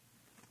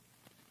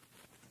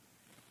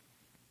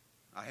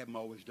 I haven't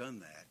always done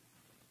that.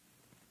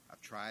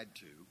 I've tried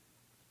to,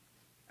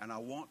 and I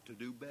want to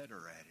do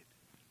better at it.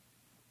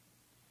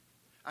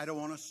 I don't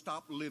want to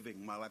stop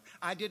living my life.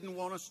 I didn't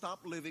want to stop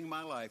living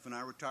my life when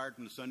I retired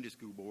from the Sunday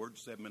school board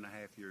 7.5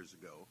 years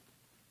ago,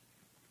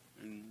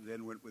 and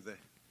then went with the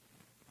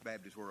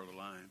Baptist World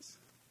Alliance.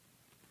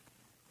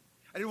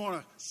 I didn't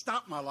want to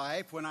stop my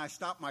life when I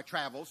stopped my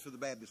travels for the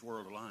Baptist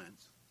World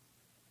Alliance.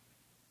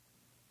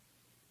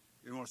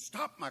 I didn't want to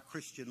stop my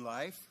Christian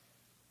life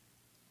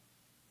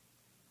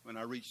when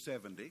I reached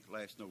 70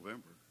 last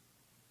November.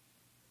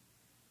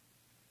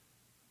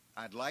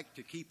 I'd like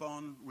to keep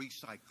on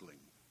recycling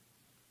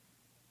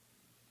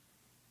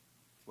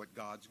what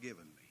God's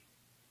given me.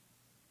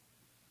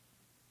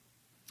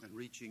 and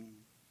reaching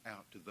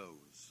out to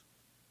those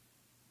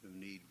who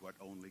need what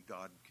only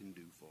God can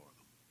do for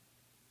them.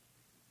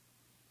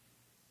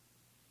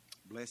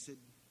 Blessed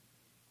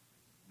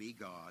be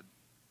God,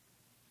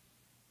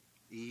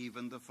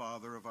 even the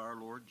Father of our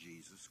Lord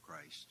Jesus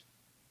Christ,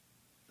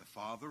 the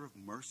Father of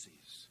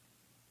mercies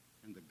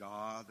and the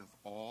God of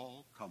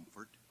all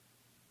comfort,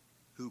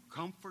 who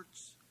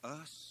comforts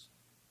us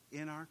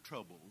in our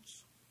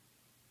troubles.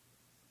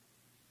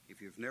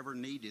 If you've never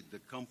needed the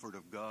comfort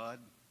of God,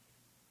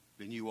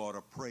 then you ought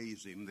to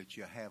praise Him that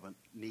you haven't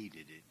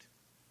needed it.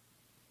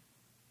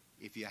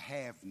 If you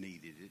have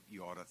needed it,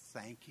 you ought to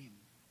thank Him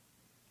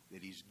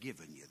that He's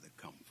given you the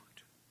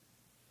comfort,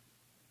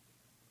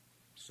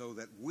 so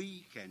that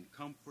we can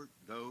comfort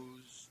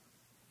those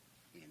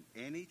in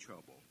any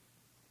trouble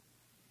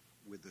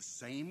with the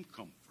same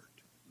comfort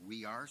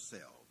we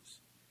ourselves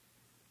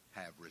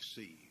have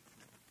received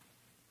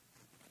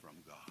from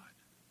God.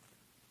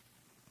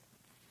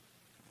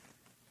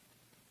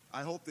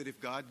 I hope that if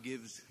God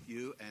gives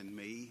you and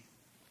me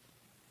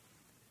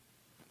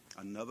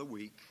another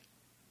week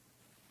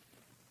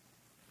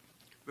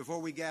before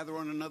we gather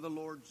on another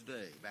Lord's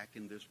Day back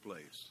in this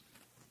place,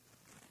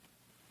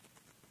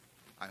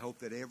 I hope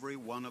that every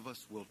one of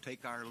us will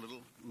take our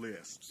little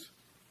lists,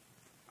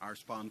 our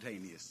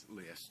spontaneous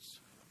lists,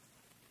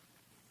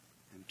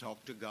 and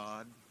talk to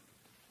God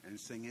and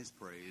sing His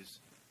praise,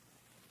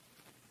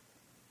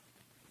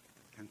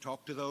 and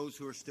talk to those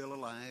who are still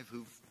alive,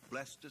 who've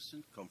blessed us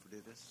and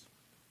comforted us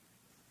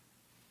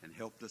and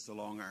helped us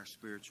along our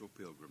spiritual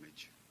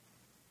pilgrimage.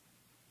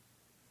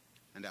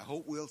 And I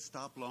hope we'll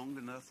stop long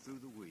enough through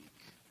the week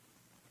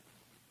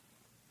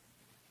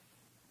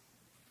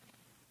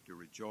to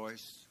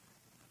rejoice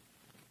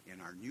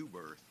in our new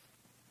birth,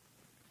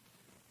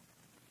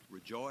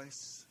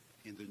 rejoice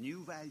in the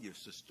new value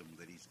system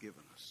that He's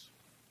given us,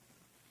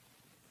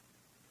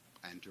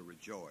 and to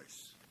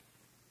rejoice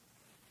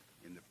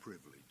in the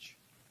privilege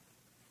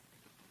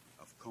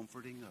of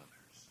comforting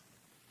others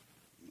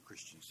in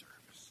Christian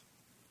service.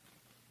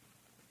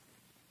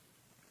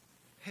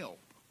 Help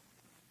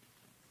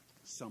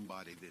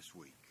somebody this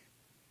week.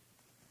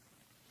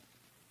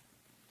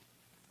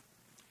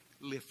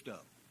 Lift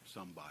up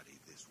somebody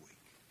this week.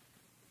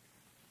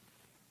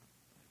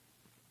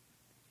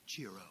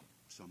 Cheer up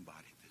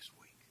somebody this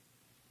week.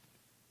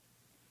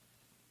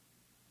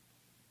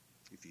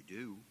 If you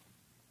do,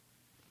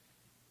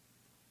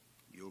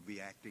 you'll be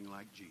acting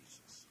like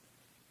Jesus.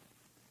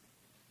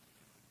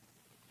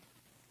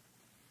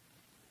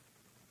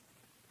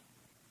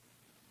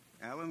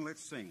 Alan,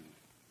 let's sing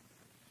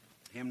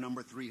hymn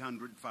number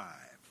 305.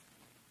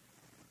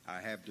 I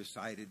have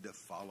decided to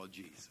follow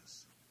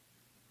Jesus.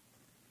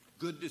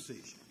 Good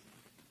decision.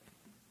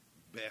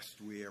 Best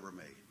we ever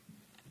made.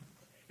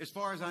 As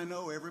far as I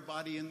know,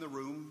 everybody in the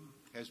room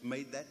has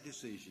made that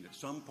decision at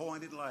some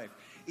point in life.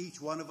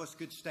 Each one of us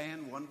could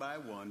stand one by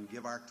one,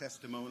 give our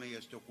testimony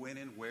as to when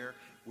and where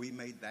we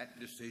made that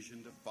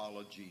decision to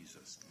follow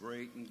Jesus.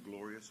 Great and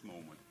glorious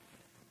moment.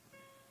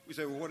 We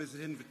say, well, what does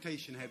this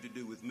invitation have to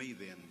do with me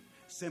then?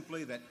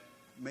 Simply that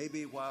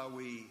maybe while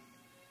we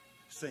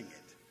sing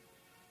it,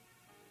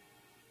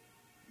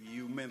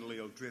 you mentally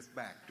will drift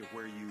back to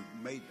where you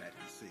made that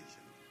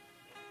decision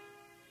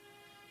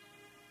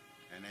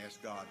and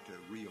ask God to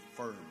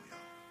reaffirm you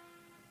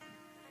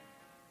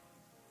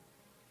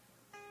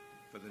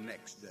for the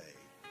next day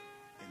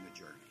in the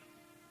journey.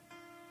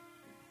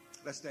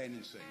 Let's stand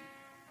and sing.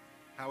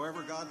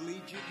 However God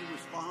leads you to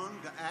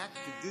respond, to act,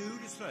 to do,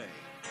 to say,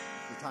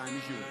 the time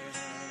is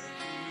yours.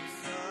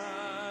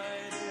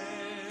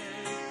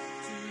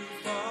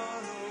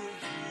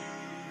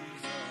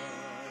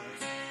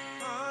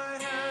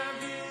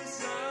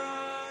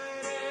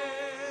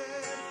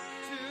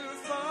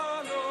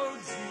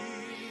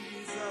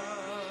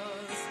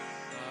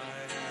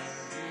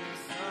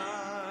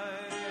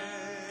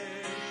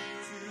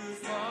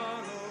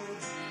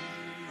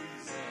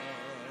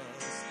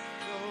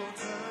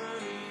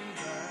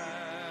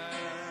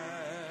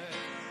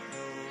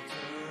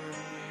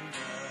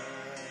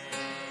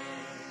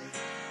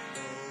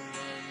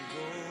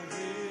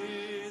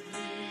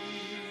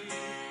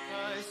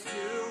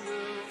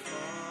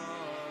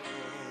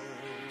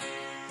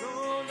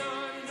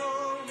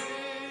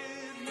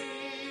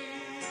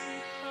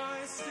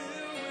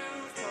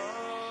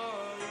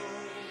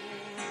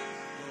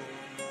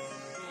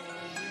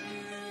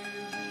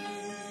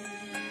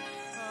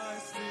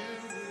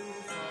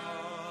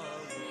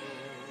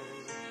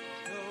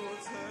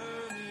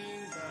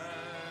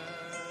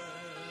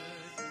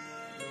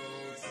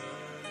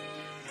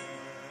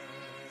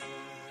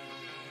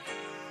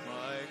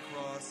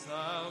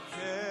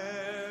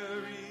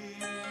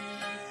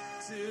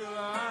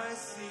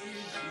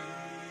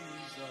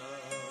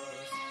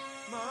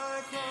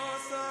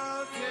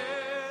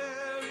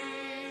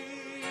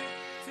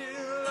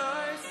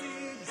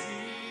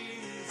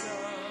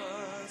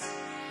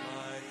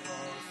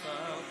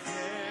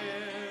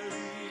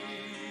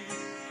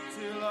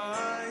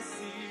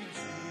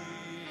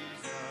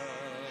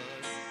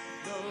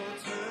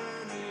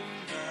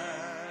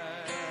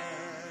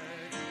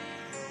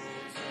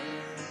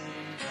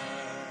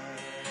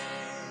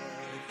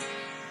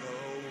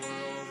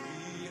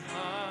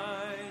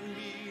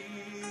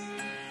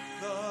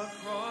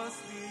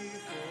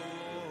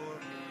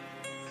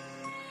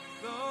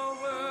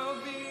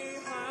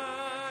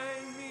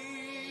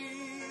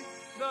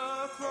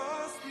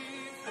 cross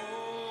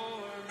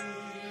before me,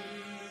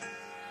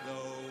 the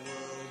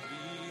world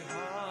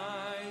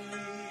behind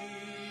me,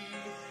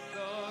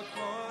 the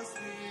cross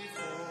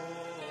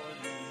before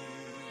me,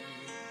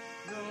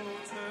 no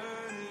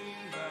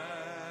turning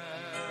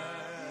back,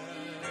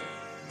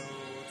 no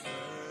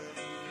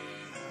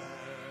turning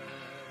back.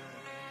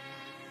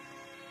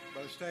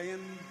 Brother Stan,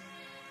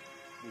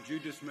 would you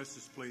dismiss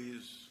us,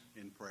 please,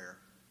 in prayer?